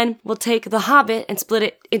 And then we'll take The Hobbit and split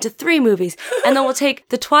it into 3 movies. And then we'll take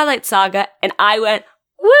the Twilight Saga. And I went,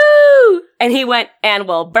 woo! And he went, and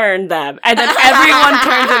we'll burn them. And then everyone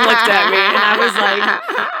turned and looked at me. And I was like,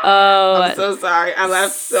 oh. I'm so sorry. I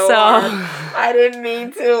laughed so hard. I didn't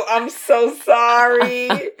mean to. I'm so sorry.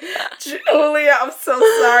 Julia, I'm so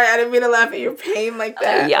sorry. I didn't mean to laugh at your pain like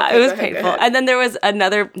that. Yeah, okay, it was painful. And then there was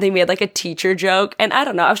they made like a teacher joke. And I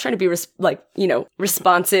don't know. I was trying to be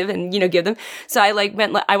responsive and, give them. So I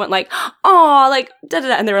went like, oh, like,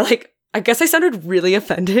 da-da-da. And they were like, I guess I sounded really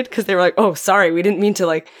offended because they were like, oh, sorry, we didn't mean to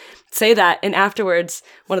like say that. And afterwards,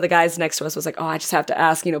 one of the guys next to us was like, oh, I just have to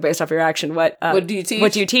ask, based off your action, what do you teach?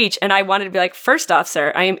 What do you teach? And I wanted to be like, first off,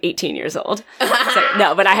 sir, I am 18 years old. So,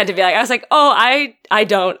 no, but I had to be like, I was like, oh, I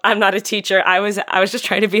don't, I'm not a teacher. I was just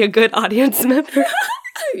trying to be a good audience member.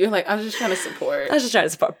 You're like, I was just trying to support.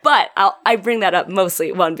 But I bring that up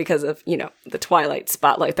mostly, 1, because of, the Twilight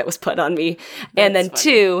spotlight that was put on me. And then funny.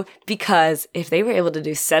 2, because if they were able to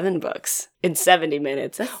do 7 books in 70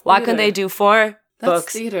 minutes, why couldn't they do 4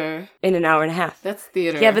 books theater in an hour and a half? That's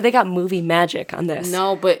theater. Yeah, but they got movie magic on this.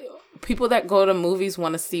 No, but people that go to movies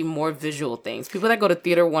want to see more visual things. People that go to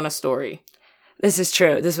theater want a story. This is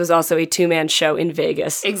true. This was also a 2-man show in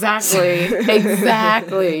Vegas. Exactly.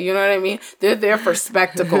 Exactly. You know what I mean? They're there for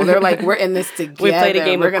spectacle. They're like, we're in this together. We played a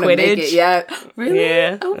game of Quidditch. Yeah. Really?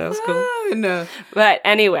 Yeah. Oh, that was fun. Cool. But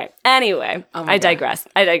anyway, I digress.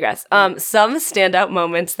 Some standout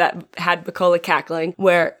moments that had Bacola cackling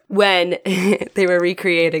were when they were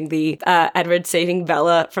recreating the Edward saving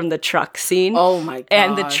Bella from the truck scene. Oh my god!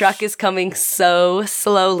 And the truck is coming so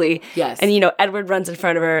slowly. Yes. And Edward runs in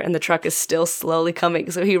front of her, and the truck is still slowly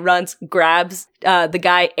coming. So he runs, grabs the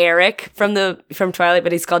guy Eric from Twilight,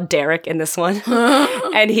 but he's called Derek in this one,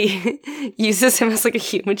 and he uses him as like a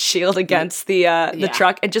human shield against the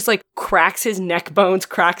truck, and just like cracks his neck bones,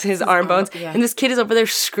 cracks his arm bones, and this kid is over there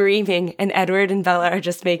screaming, and Edward and Bella are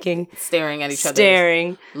just staring at each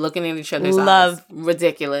other, looking at each other's eyes.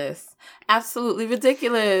 Ridiculous. Absolutely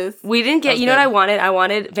ridiculous. We didn't get, what I wanted? I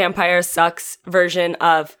wanted Vampire Sucks version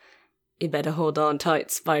of "You better hold on tight,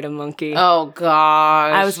 Spider Monkey." Oh,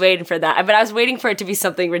 gosh. I was waiting for that. But I was waiting for it to be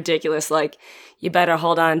something ridiculous like, "You better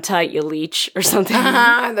hold on tight, you leech," or something.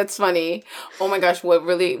 That's funny. Oh my gosh.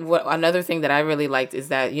 Another thing that I really liked is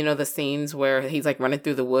that, the scenes where he's like running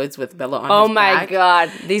through the woods with Bella on his back. Oh my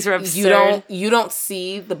god. These are absurd. You don't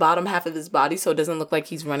see the bottom half of his body, so it doesn't look like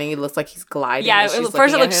he's running. It looks like he's gliding. Yeah, at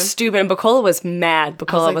first it looked stupid, and Bacola was mad.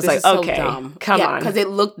 Bacola was like, okay, so come on. Because it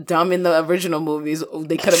looked dumb in the original movies.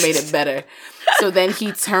 They could have made it better. So then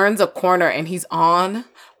he turns a corner and he's on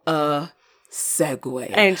a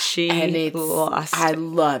Segway. And it's lost. I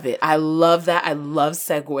love it. I love that. I love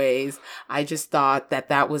Segways. I just thought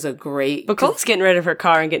that was a great... Bacola's getting rid of her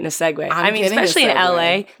car and getting a Segway. Especially in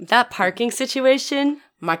LA, that parking situation...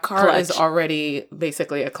 My car is already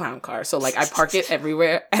basically a clown car. So, I park it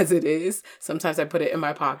everywhere as it is. Sometimes I put it in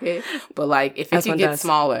my pocket. But, if it could get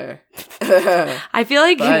smaller. I feel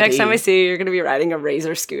like next time I see you, you're going to be riding a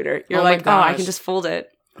Razor scooter. You're I can just fold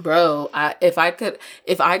it. Bro, if I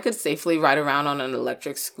could safely ride around on an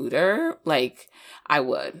electric scooter, I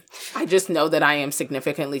would. I just know that I am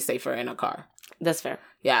significantly safer in a car. That's fair.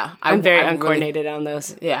 Yeah. I'm very uncoordinated on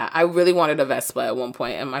those. Yeah. I really wanted a Vespa at one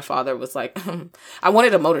point, and my father was like, I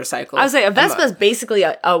wanted a motorcycle. I was like, a Vespa is basically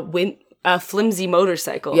a flimsy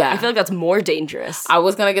motorcycle. Yeah. I feel like that's more dangerous. I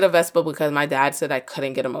was going to get a Vespa because my dad said I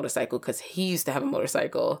couldn't get a motorcycle because he used to have a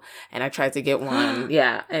motorcycle, and I tried to get one.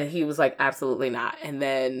 Yeah. And he was like, absolutely not. And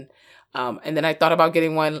then I thought about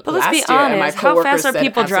getting one but let's be honest, how fast are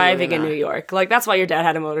people driving in New York? That's why your dad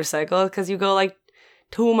had a motorcycle, because you go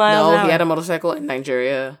 2 miles an hour. No, he had a motorcycle in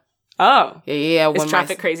Nigeria. Oh. Yeah. Is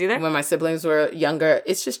traffic crazy there? When my siblings were younger,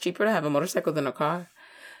 it's just cheaper to have a motorcycle than a car.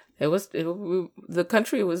 The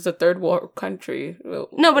country was a third world country.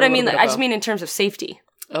 No, but I mean, I just mean in terms of safety.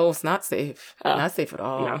 Oh, it's not safe. Not safe at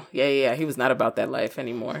all. No. Yeah. He was not about that life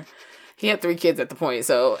anymore. He had 3 kids at that point,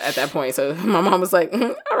 so my mom was like,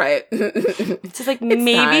 all right. It's just like,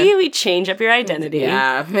 maybe we change up your identity.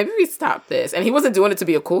 Yeah, maybe we stop this. And he wasn't doing it to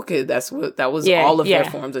be a cool kid. That was all of their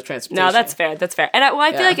forms of transportation. No, that's fair. And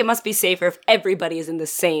I feel like it must be safer if everybody is in the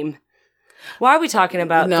same. Why are we talking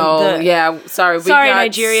about sorry. Sorry,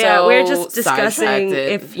 Nigeria. We're just discussing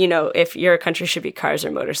if your country should be cars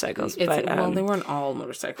or motorcycles. But they weren't all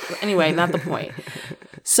motorcycles. Anyway, not the point.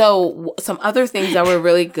 So some other things that were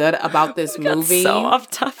really good about this movie. So off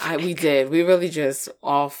topic. We did. We really just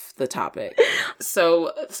off the topic.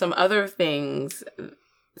 So some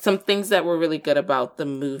things that were really good about the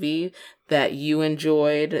movie that you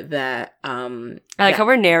enjoyed that I like how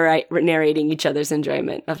we're narrating each other's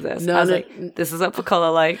enjoyment of this. Like, this is what Pacola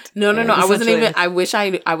liked. No. I wasn't even. I wish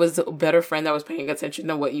I was a better friend that was paying attention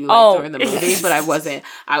to what you liked during the movie, but I wasn't.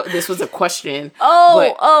 This was a question.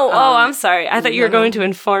 I'm sorry. I thought you were going to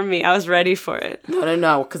inform me. I was ready for it.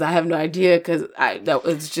 No, because I have no idea. Because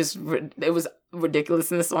it was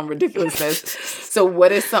ridiculousness on ridiculousness. So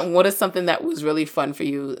what is something that was really fun for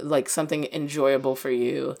you, like something enjoyable for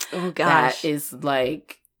you? Oh gosh, that is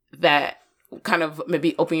like that kind of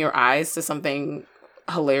maybe open your eyes to something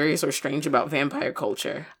hilarious or strange about vampire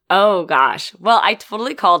culture. Oh gosh, well, I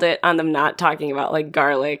totally called it on them not talking about like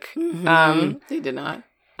garlic. They did not.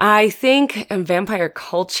 I think in vampire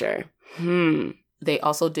culture. They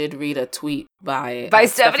also did read a tweet by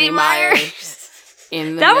Stephenie Meyer.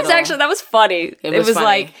 That was funny. It was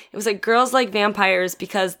funny. It was like girls like vampires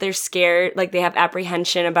because they're scared, like they have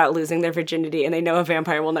apprehension about losing their virginity, and they know a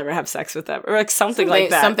vampire will never have sex with them, or like something like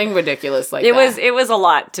that. Something ridiculous like that. It was a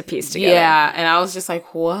lot to piece together. Yeah, and I was just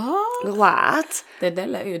like, what? What? Did they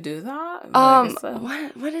let you do that?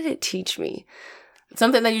 What did it teach me?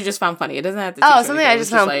 Something that you just found funny. It doesn't have to teach something I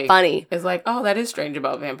just found funny. It's like, that is strange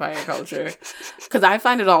about vampire culture. Because I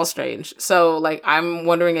find it all strange. So, like, I'm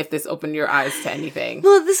wondering if this opened your eyes to anything.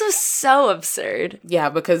 Well, this was so absurd. Yeah,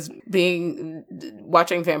 because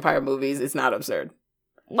watching vampire movies is not absurd.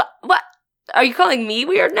 What? Are you calling me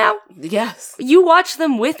weird now? Yes. You watch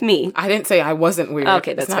them with me. I didn't say I wasn't weird.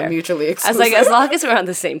 Okay, that's not fair. Mutually exclusive. I was like, as long as we're on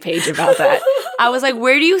the same page about that. I was like,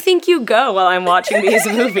 where do you think you go while I'm watching these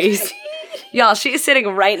movies? Y'all, she's sitting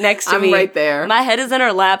right next to me. I'm right there. My head is in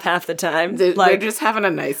her lap half the time. They're just having a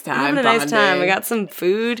nice time. I got some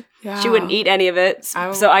food. Yeah. She wouldn't eat any of it.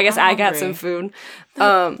 So I guess I got some food.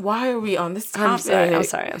 Why are we on this topic? I'm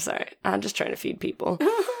sorry. I'm just trying to feed people.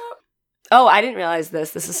 Oh, I didn't realize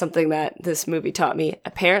this. This is something that this movie taught me.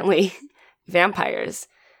 Apparently, vampires,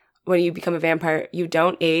 when you become a vampire, you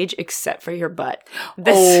don't age except for your butt.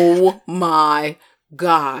 Oh my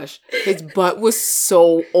gosh. His butt was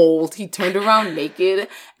so old. He turned around naked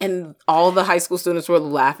and all the high school students were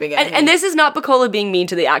laughing at him. And this is not Bacola being mean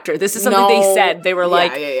to the actor. This is something they said. They were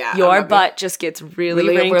your butt just gets really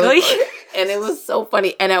wrinkly. And it was so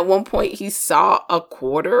funny. And at one point he saw a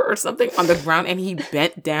quarter or something on the ground and he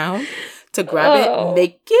bent down to grab it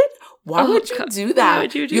naked. Why would you do that? Why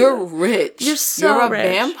would you do You're rich. You're a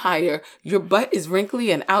vampire. Your butt is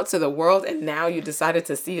wrinkly and out to the world and now you decided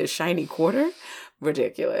to see a shiny quarter?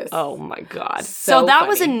 Ridiculous. Oh my God. So that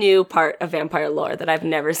was a new part of vampire lore that I've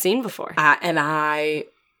never seen before.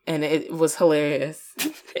 And it was hilarious.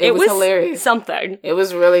 It was hilarious. Something. It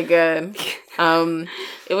was really good.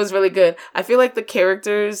 It was really good. I feel like the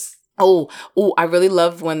characters. I really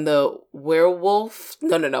loved when the werewolf.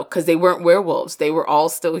 No, because they weren't werewolves. They were all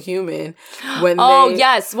still human.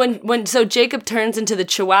 Yes. So Jacob turns into the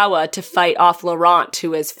Chihuahua to fight off Laurent,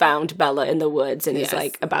 who has found Bella in the woods and is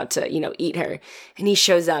like about to, eat her. And he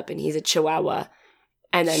shows up and he's a Chihuahua.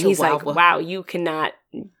 And then he's like, wow, you cannot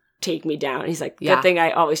take me down. And he's like, good thing I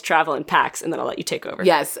always travel in packs and then I'll let you take over.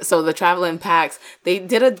 Yes. So the travel in packs, they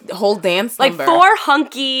did a whole dance number. Like 4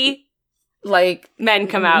 hunky men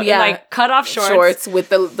come out in cut off shorts with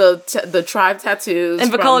the tribe tattoos.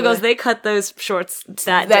 And Bacola goes, they cut those shorts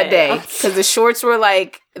that day because the shorts were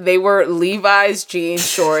they were Levi's jeans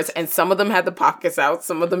shorts, and some of them had the pockets out,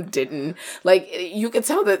 some of them didn't. You could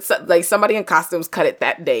tell that somebody in costumes cut it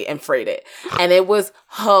that day and frayed it, and it was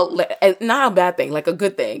not a bad thing, a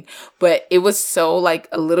good thing, but it was so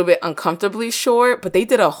a little bit uncomfortably short. But they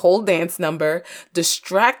did a whole dance number,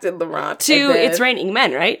 distracted Laurent to It's Raining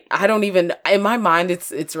Men, right? I don't even in my mind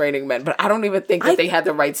it's Raining Men, but I don't even think that they had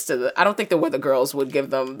the rights to I don't think the Weather Girls would give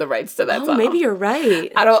them the rights to that song. Maybe you're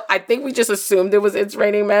right. I think we just assumed it was It's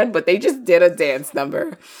Raining Men, but they just did a dance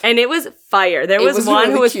number. And it was fire. There was one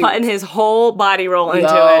really who was putting his whole body roll into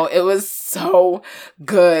it. It was so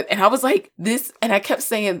good. And I was like, and I kept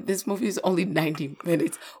saying, this movie is only 90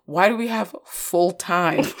 minutes. Why do we have full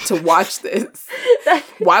time to watch this?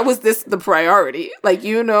 Why was this the priority? Like,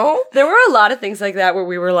 you know? There were a lot of things like that where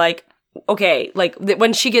we were like, okay, like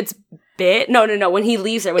when she gets bit. No. When he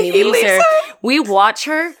leaves her, we watch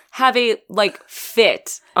her have a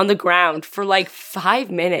fit on the ground for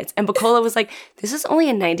 5 minutes. And Bacola was like, this is only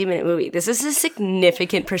a 90-minute movie. This is a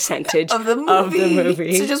significant percentage of the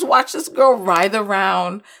movie. To just watch this girl writhe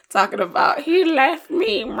around talking about, he left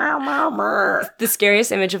me. The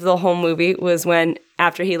scariest image of the whole movie was when,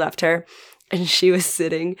 after he left her, and she was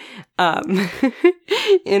sitting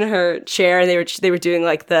in her chair, and they were doing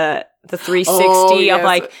the 360 of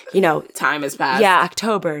time has passed. Yeah,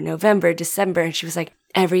 October, November, December. And she was like,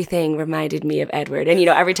 everything reminded me of Edward. And,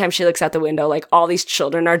 every time she looks out the window, all these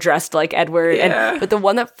children are dressed like Edward. Yeah. But the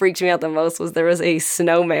one that freaked me out the most was there was a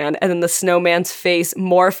snowman, and then the snowman's face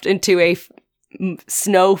morphed into a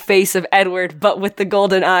snow face of Edward, but with the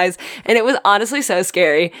golden eyes. And it was honestly so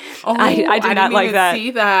scary. I did not like that.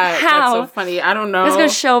 See that. How? That's so funny. I don't know. It's going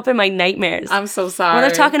to show up in my nightmares. I'm so sorry. When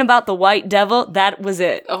they're talking about the white devil, that was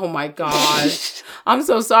it. Oh my gosh. I'm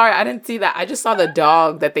so sorry. I didn't see that. I just saw the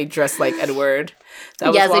dog that they dressed like Edward.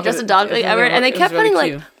 Yes, they dressed a dog like Edward, and they kept putting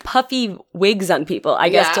really puffy wigs on people, I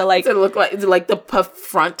guess, to look like the puff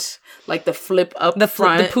front, like the flip up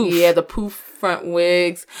front. The poof. Yeah, the poof front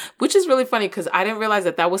wigs, which is really funny because I didn't realize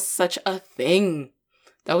that was such a thing.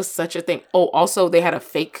 That was such a thing. Oh, also, they had a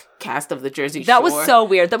fake cast of the Jersey Shore. That was so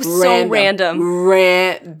weird. That was so random.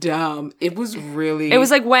 Random. It was really. It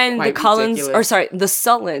was like when the Cullens, ridiculous. The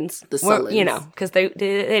Sullens, because they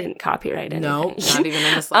didn't copyright anything. No, not even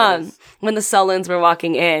in the slightest. When the Sullens were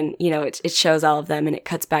walking in, it shows all of them, and it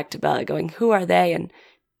cuts back to Bella going, "Who are they?"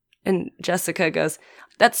 And Jessica goes,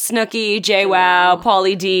 "That's Snooki, JWoww,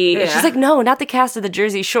 Pauly D." Yeah. And she's like, "No, not the cast of the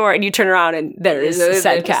Jersey Shore." And you turn around and there is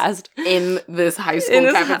said cast. In this high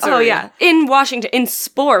school cafeteria. Oh, yeah. In Washington. In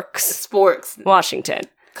Sporks. Washington.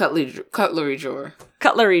 Cutlery drawer.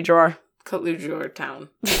 Cutlery drawer town.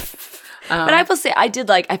 But I will say, I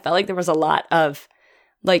felt like there was a lot of,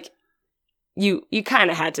 you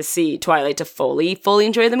kind of had to see Twilight to fully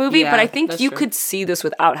enjoy the movie, but I think you could see this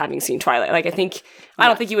without having seen Twilight. I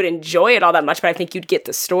don't think you would enjoy it all that much, but I think you'd get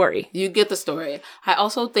the story. You'd get the story. I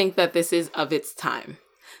also think that this is of its time.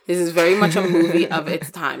 This is very much a movie of its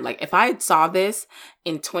time. If I saw this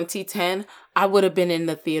in 2010, I would have been in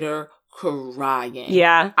the theater crying.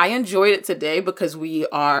 Yeah. I enjoyed it today because we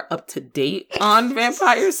are up to date on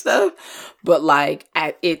vampire stuff. But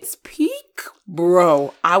at its peak,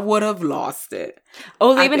 bro, I would have lost it.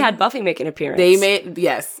 Oh, they even had Buffy make an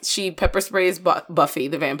appearance. She pepper sprays Buffy,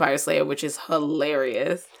 the Vampire Slayer, which is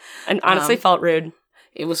hilarious. And honestly felt rude.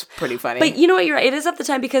 It was pretty funny. But you know what? You're right. It is up the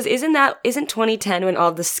time because isn't 2010 when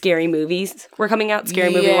all the scary movies were coming out?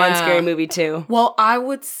 Scary Movie 1, Scary Movie 2. Well, I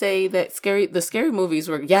would say that the scary movies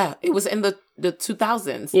were, it was in the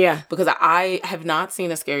 2000s. Yeah. Because I have not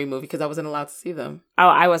seen a scary movie because I wasn't allowed to see them. Oh,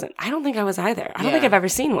 I wasn't. I don't think I was either. I don't think I've ever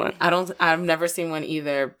seen one. I've never seen one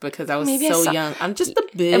either because I was young. I'm just a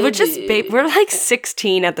baby. We're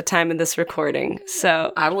 16 at the time of this recording.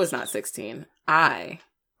 So I was not 16. I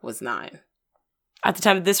was 9. At the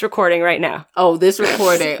time of this recording right now. Oh, this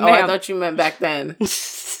recording. Oh, I thought you meant back then.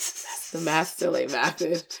 The math still ain't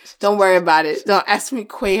mathing. Don't worry about it. Don't ask me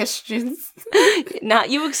questions.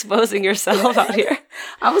 Not you exposing yourself out here.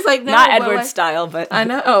 I was like, no, not Edward style, but I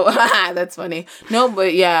know. Oh, that's funny. No,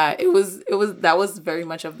 but yeah, it was that was very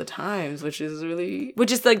much of the times, which is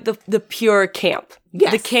the pure camp.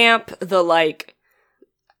 Yes. The camp, the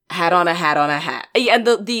hat on a hat. Yeah, and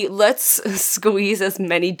the let's squeeze as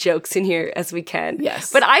many jokes in here as we can.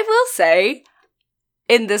 Yes. But I will say,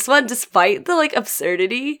 in this one, despite the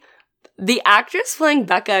absurdity, the actress playing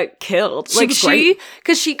Becca killed. She was great.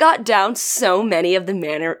 Because she got down so many of the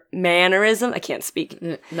mannerism. I can't speak.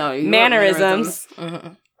 Mannerisms.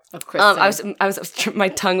 Mm-hmm. Of Kristen. I was my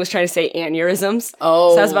tongue was trying to say aneurysms.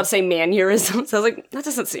 Oh. So I was about to say manurisms. So I was like, that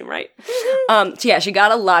doesn't seem right. So yeah, she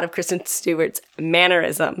got a lot of Kristen Stewart's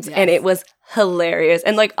mannerisms. Yes. And it was hilarious.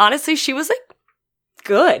 And honestly, she was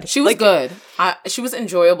good. She was good. She was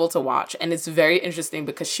enjoyable to watch. And it's very interesting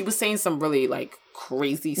because she was saying some really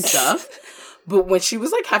crazy stuff. But when she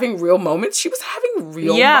was having real moments, she was having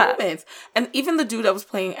real moments. And even the dude that was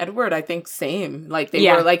playing Edward, I think same.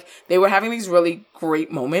 They were having these really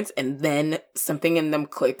great moments, and then something in them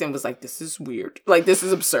clicked and was this is weird. This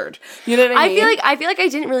is absurd. You know what I mean? I feel like I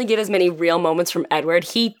didn't really get as many real moments from Edward.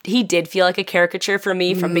 He did feel like a caricature for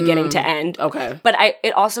me from beginning to end. Okay. But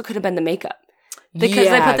it also could have been the makeup. Because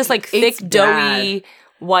they put this thick, doughy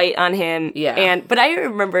white on him. Yeah. But I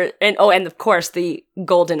remember, and of course the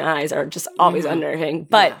golden eyes are just always unnerving.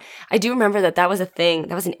 But I do remember that was a thing,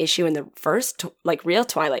 that was an issue in the first, like, real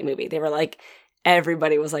Twilight movie. They were like,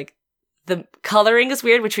 everybody was like, the coloring is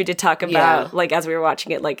weird, which we did talk about, like, as we were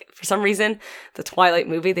watching it. Like, for some reason, the Twilight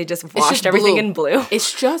movie, they just washed everything in blue.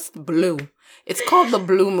 It's just blue. It's called the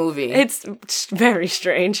Blue Movie. It's very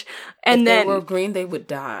strange. And then if they were green, they would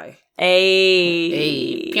die.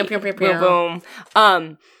 Pew, pew, pew, pew. Boom.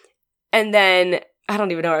 And then I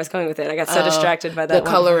don't even know where I was going with it. I got so distracted by that. The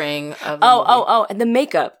coloring of and the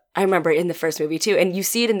makeup. I remember in the first movie too. And you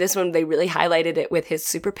see it in this one, they really highlighted it with his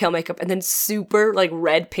super pale makeup and then super like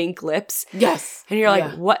red pink lips. Yes. And you're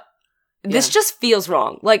like, what? This just feels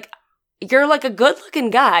wrong. Like, you're like a good looking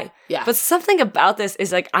guy. Yeah. But something about this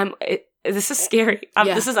is like, this is scary.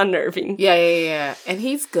 This is unnerving. Yeah. And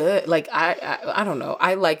he's good. Like, I don't know.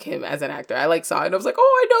 I like him as an actor. I saw it and I was like,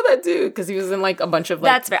 oh, I know that dude. Because he was in like a bunch of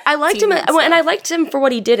like. That's fair. I liked him. And I liked him for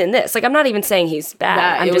what he did in this. Like, I'm not even saying he's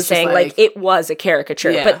bad. I'm just saying like it was a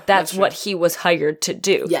caricature. Yeah, but that's what he was hired to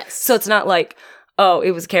do. Yes. So it's not like, oh,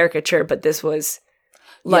 it was caricature, but this was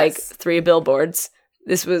like 3 billboards.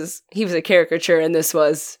 He was a caricature and this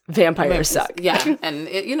was vampires suck. Yeah. And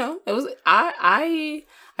it was,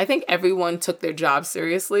 I think everyone took their job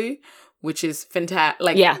seriously, which is fantastic.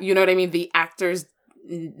 Like, you know what I mean? The actors,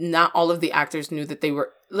 not all of the actors knew that they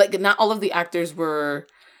were, like, not all of the actors were,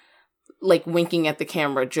 like, winking at the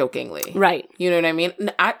camera jokingly. Right. You know what I mean?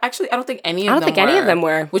 I don't think any of them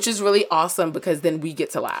were. Which is really awesome because then we get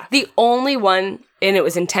to laugh. The only one, and it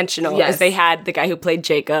was intentional, is they had the guy who played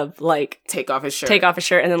Jacob, like, take off his shirt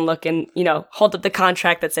and then look and, hold up the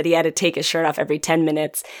contract that said he had to take his shirt off every 10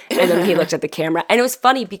 minutes. And then he looked at the camera. And it was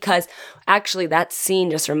funny because actually that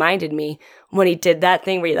scene just reminded me when he did that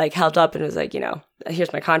thing where he like held up and was like,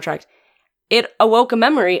 here's my contract. It awoke a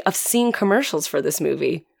memory of seeing commercials for this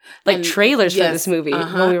movie. Like trailers for this movie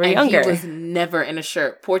when we were younger. He was never in a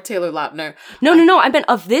shirt. Poor Taylor Lautner. No. I meant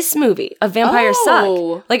of this movie, of Vampires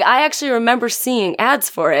Suck. Like, I actually remember seeing ads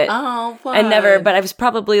for it. Oh, fun. And but I was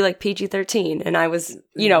probably like PG-13, and I was,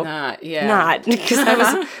 not because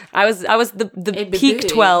I was the peak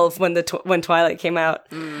 12 when Twilight came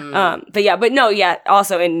out.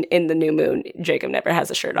 Also in the New Moon, Jacob never has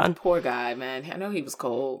a shirt on. Poor guy, man. I know he was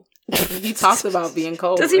cold. He talked about being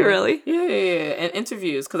cold. Does he really? Yeah. And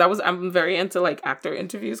interviews, because I'm very into like actor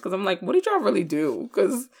interviews, because I'm like, what did y'all really do?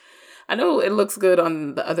 Because I know it looks good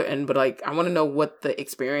on the other end, but like I want to know what the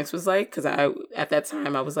experience was like, because at that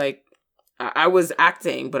time I was like, I was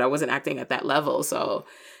acting, but I wasn't acting at that level, so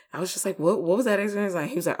I was just like, what was that experience like?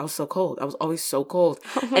 He was like, I was so cold. I was always so cold.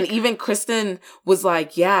 And even Kristen was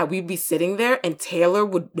like, yeah, we'd be sitting there and Taylor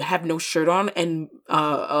would have no shirt on and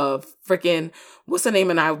freaking, what's her name?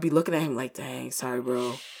 And I would be looking at him like, dang, sorry,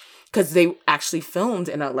 bro. Because they actually filmed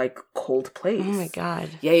in a like cold place. Oh my God.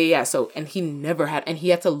 Yeah. So, and he never had, and he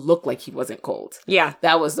had to look like he wasn't cold. Yeah.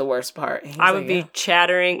 That was the worst part. I would be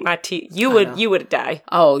chattering my teeth. You would die.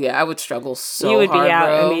 Oh yeah. I would struggle so hard. You would be out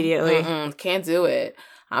bro. Immediately. Can't do it.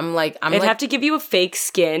 They'd have to give you a fake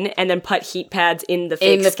skin and then put heat pads in the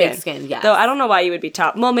fake skin. Yeah. Though I don't know why you would be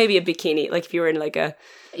top. Well, maybe a bikini, like if you were in like a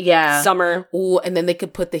summer. Ooh, and then they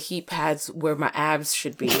could put the heat pads where my abs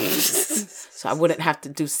should be, so I wouldn't have to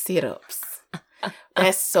do sit-ups.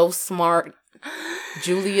 That's so smart,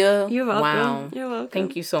 Julia. You're welcome. Wow. You're welcome.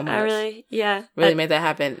 Thank you so much. I really made that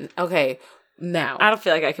happen. Okay. Now, I don't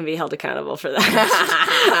feel like I can be held accountable for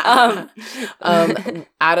that.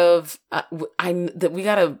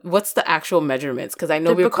 What's the actual measurements? Because I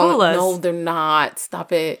know we're calling. No, they're not.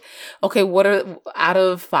 Stop it. Okay, out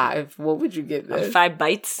of 5? What would you give this? 5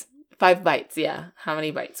 bites. 5 bites. Yeah. How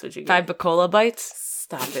many bites would you give? 5 Bacola bites.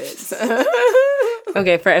 Stop it.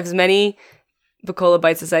 Okay, for as many Bacola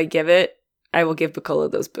bites as I give it, I will give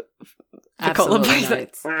Bacola those. Bacola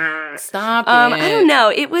bites. Stop it. I don't know.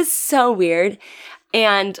 It was so weird.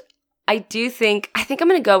 And I think I'm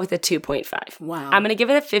going to go with a 2.5. Wow. I'm going to give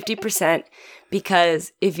it a 50%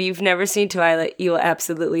 because if you've never seen Twilight, you will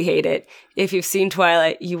absolutely hate it. If you've seen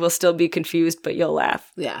Twilight, you will still be confused, but you'll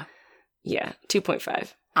laugh. Yeah. Yeah,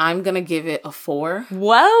 2.5. I'm going to give it a 4.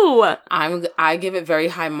 Whoa. I give it very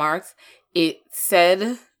high marks. It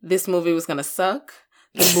said this movie was going to suck.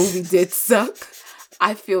 The movie did suck.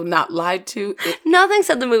 I feel not lied to. Nothing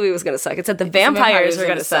said the movie was going to suck. It said the vampires were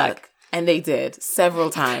going to suck. And they did several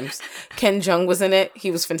times. Ken Jeong was in it. He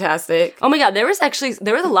was fantastic. Oh my God. There was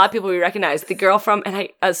a lot of people we recognized. The girl from,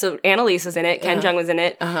 so Annalise was in it. Ken Jeong was in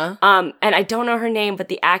it. Uh-huh. And I don't know her name, but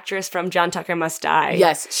the actress from John Tucker Must Die.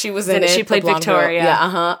 Yes, she was in it. She played Victoria. Girl. Yeah,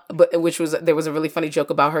 uh-huh. But there was a really funny joke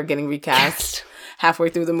about her getting recast halfway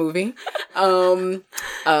through the movie.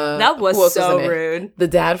 That was so rude. The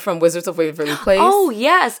dad from Wizards of Waverly Place. Oh,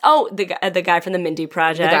 yes. Oh, the guy from the Mindy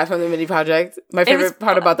Project. The guy from the Mindy Project. My favorite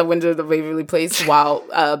part about the Wizards of Waverly Place, while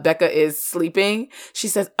Becca is sleeping, she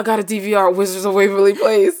says, I got a DVR Wizards of Waverly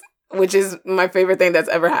Place, which is my favorite thing that's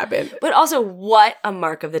ever happened. But also, what a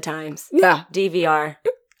mark of the times. Yeah. DVR.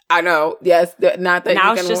 I know. Yes. Not that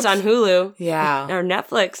now it's just on Hulu. Yeah. Or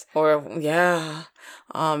Netflix. Or, yeah.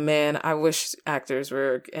 Oh, man. I wish actors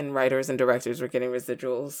were and writers and directors were getting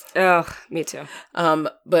residuals. Oh, me too.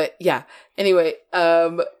 But yeah. Anyway,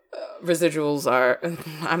 residuals are,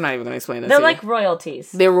 I'm not even going to explain this. They're like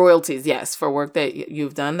royalties. They're royalties, yes, for work that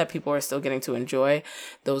you've done that people are still getting to enjoy.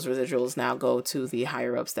 Those residuals now go to the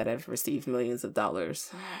higher ups that have received millions of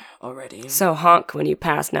dollars already. So honk when you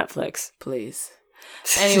pass Netflix. Please.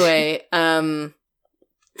 Anyway,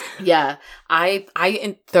 yeah,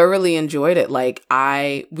 I thoroughly enjoyed it. Like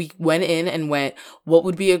we went in and went, what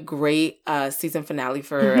would be a great season finale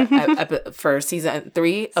for season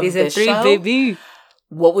 3 of this show? Baby.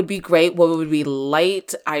 What would be great? What would be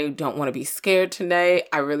light? I don't want to be scared tonight.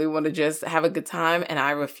 I really want to just have a good time. And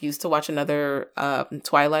I refuse to watch another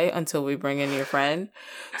Twilight until we bring in your friend.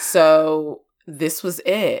 So this was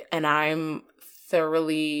it. And I'm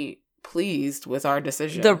thoroughly pleased with our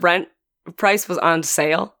decision. The rent price was on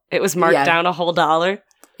sale. It was marked down a whole $1.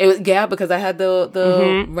 It was, because I had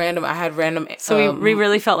the random. So we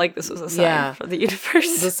really felt like this was a sign from the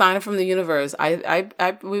universe. The sign from the universe.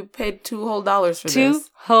 We paid $2 whole for this. $2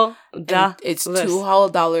 whole. It's $2 whole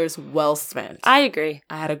well spent. I agree.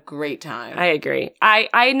 I had a great time. I agree.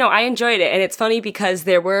 I know. I enjoyed it, and it's funny because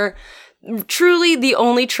there were truly the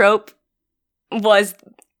only trope was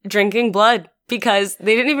drinking blood. Because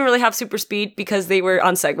they didn't even really have super speed because they were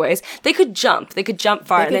on segways. They could jump. They could jump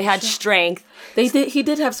far. They had strength. He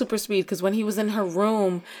did have super speed because when he was in her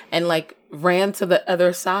room and like ran to the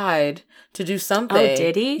other side to do something. Oh,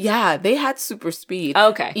 did he? Yeah, they had super speed.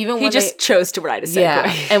 Okay. Even he just chose to ride a segway.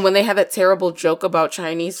 Yeah. And when they had that terrible joke about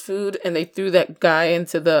Chinese food and they threw that guy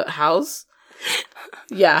into the house.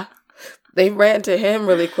 Yeah. They ran to him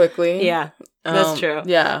really quickly. Yeah. That's true.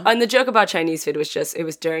 Yeah. And the joke about Chinese food was just, it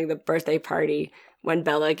was during the birthday party when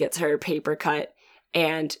Bella gets her paper cut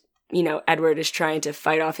and, you know, Edward is trying to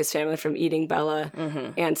fight off his family from eating Bella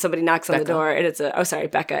and somebody knocks on the door and it's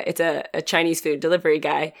Becca. It's a Chinese food delivery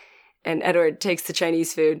guy. And Edward takes the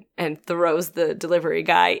Chinese food and throws the delivery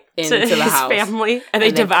guy into his house. Family and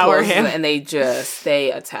they devour him. And they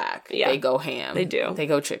attack. Yeah. They go ham. They do. They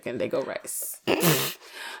go chicken. They go rice.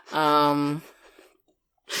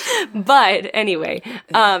 But anyway,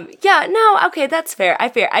 okay, that's fair. I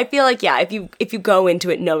feel like, if you go into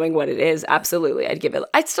it knowing what it is, absolutely,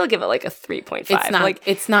 I'd still give it like a 3.5.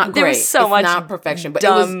 It's not great. There's so much not perfection, but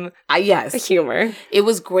dumb it was, humor. It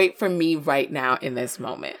was great for me right now in this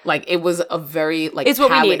moment. Like it was a very it's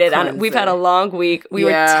what we needed. We've had a long week. We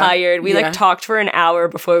were tired. We talked for an hour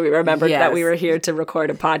before we remembered that we were here to record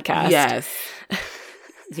a podcast. Yes.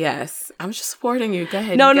 Yes. I'm just supporting you. Go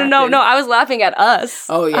ahead. No. I was laughing at us.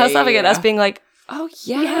 Oh, yeah. I was laughing at us being like, oh,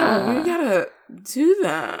 yeah. Yeah, we gotta do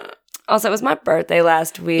that. Also, it was my birthday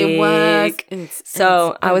last week. It was.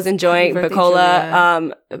 So I was enjoying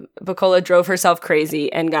Bacola. Bacola drove herself crazy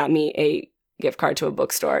and got me a gift card to a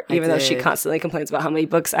bookstore, even though she constantly complains about how many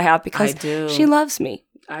books I have because she loves me.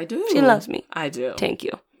 I do. She loves me. I do. Thank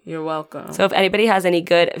you. You're welcome. So if anybody has any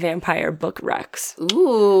good vampire book recs,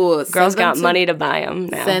 girls got money to buy them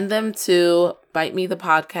now. Send them to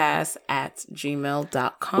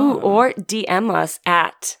bitemethepodcast@gmail.com. Ooh, or DM us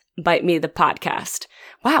at bitemethepodcast.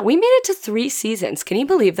 Wow, we made it to 3 seasons. Can you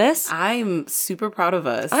believe this? I'm super proud of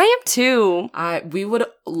us. I am too. We would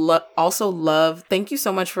also love, thank you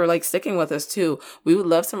so much for like sticking with us too. We would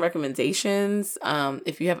love some recommendations.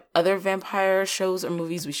 If you have other vampire shows or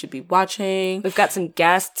movies we should be watching. We've got some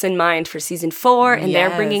guests in mind for season 4 and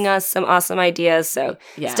they're bringing us some awesome ideas. So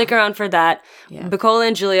stick around for that. Yeah. Bacola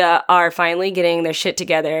and Julia are finally getting their shit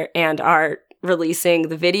together and are releasing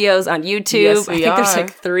the videos on YouTube. Yes, I think there's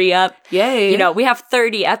like 3 up. Yay. You know, we have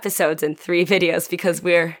 30 episodes and 3 videos because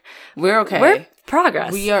we're okay. We're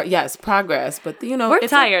progress. We are, yes, progress. But, you know, we're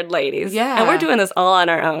tired ladies. Yeah. And we're doing this all on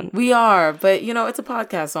our own. We are. But, you know, it's a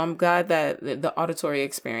podcast. So I'm glad that the auditory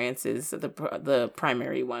experience is the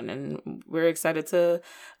primary one. And we're excited to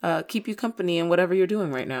keep you company in whatever you're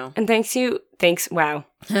doing right now. And thanks. Wow.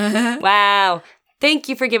 Wow. Thank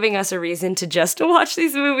you for giving us a reason to just watch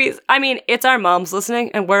these movies. I mean, it's our moms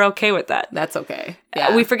listening, and we're okay with that. That's okay.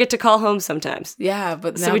 Yeah. We forget to call home sometimes. Yeah,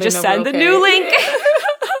 but now so we just send the new link.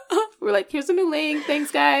 We're We're like, here's a new link.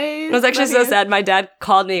 Thanks, guys. It was actually so sad. My dad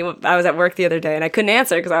called me. I was at work the other day, and I couldn't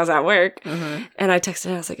answer because I was at work. Mm-hmm. And I texted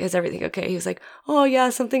him. I was like, is everything okay? He was like, oh, yeah,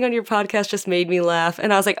 something on your podcast just made me laugh.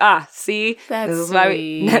 And I was like, see? That's this is why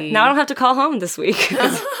now I don't have to call home this week.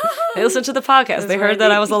 They listened to the podcast. They heard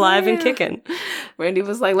that I was alive and kicking. Randy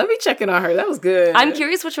was like, let me check in on her. That was good. I'm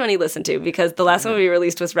curious which one he listened to because the last one we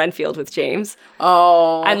released was Renfield with James.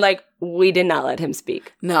 Oh. And like, we did not let him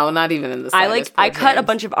speak. No, not even in the slightest. I cut a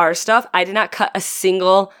bunch of our stuff. I did not cut a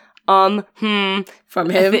single from him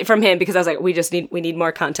because I was like, we need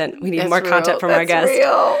more content. We need more content from our guests.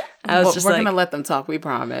 Real. We're gonna let them talk, we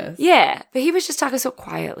promise. Yeah, but he was just talking so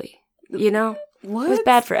quietly. You know? What? It was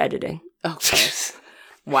bad for editing. Okay.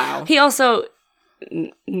 Wow. He also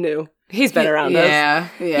knew. He's been around us. Yeah.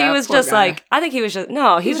 He was just guy. Like, I think he was just,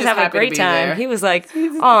 no, he was having a great time. There. He was like,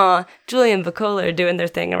 aw, Julie and Bacola are doing their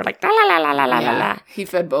thing. And we're like, la la la la la la la. He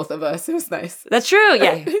fed both of us. It was nice. That's true.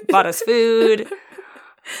 Yeah. He bought us food.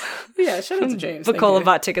 Yeah, shout out to James. Bacola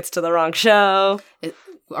bought tickets to the wrong show.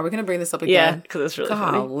 Are we going to bring this up again? Yeah, because it's really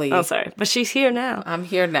funny. Oh, sorry. But she's here now. I'm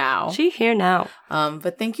here now. She's here now.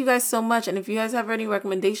 But thank you guys so much. And if you guys have any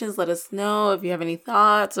recommendations, let us know. If you have any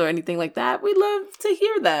thoughts or anything like that, we'd love to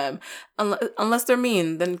hear them. Unless they're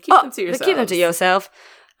mean, then keep them to yourself. Keep them to yourself.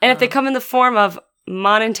 And if they come in the form of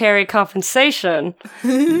monetary compensation,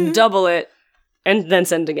 double it. And then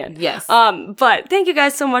send again. Yes. But thank you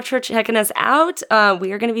guys so much for checking us out.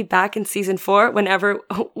 We are going to be back in season 4 whenever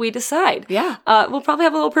we decide. Yeah. We'll probably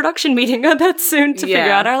have a little production meeting on that soon to figure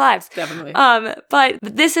out our lives. Definitely. But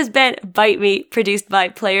this has been Bite Me, produced by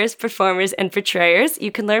players, performers, and portrayers.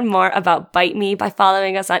 You can learn more about Bite Me by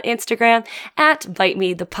following us on Instagram at Bite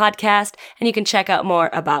Me the podcast, and you can check out more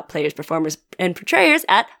about players, performers, and portrayers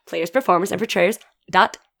at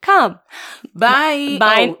playersperformersandportrayers.com. Bye.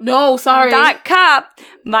 Bye. Oh, no, sorry. .com.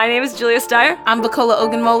 My name is Julia Steyer. I'm Bacola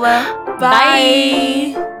Ogunmola.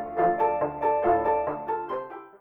 Bye.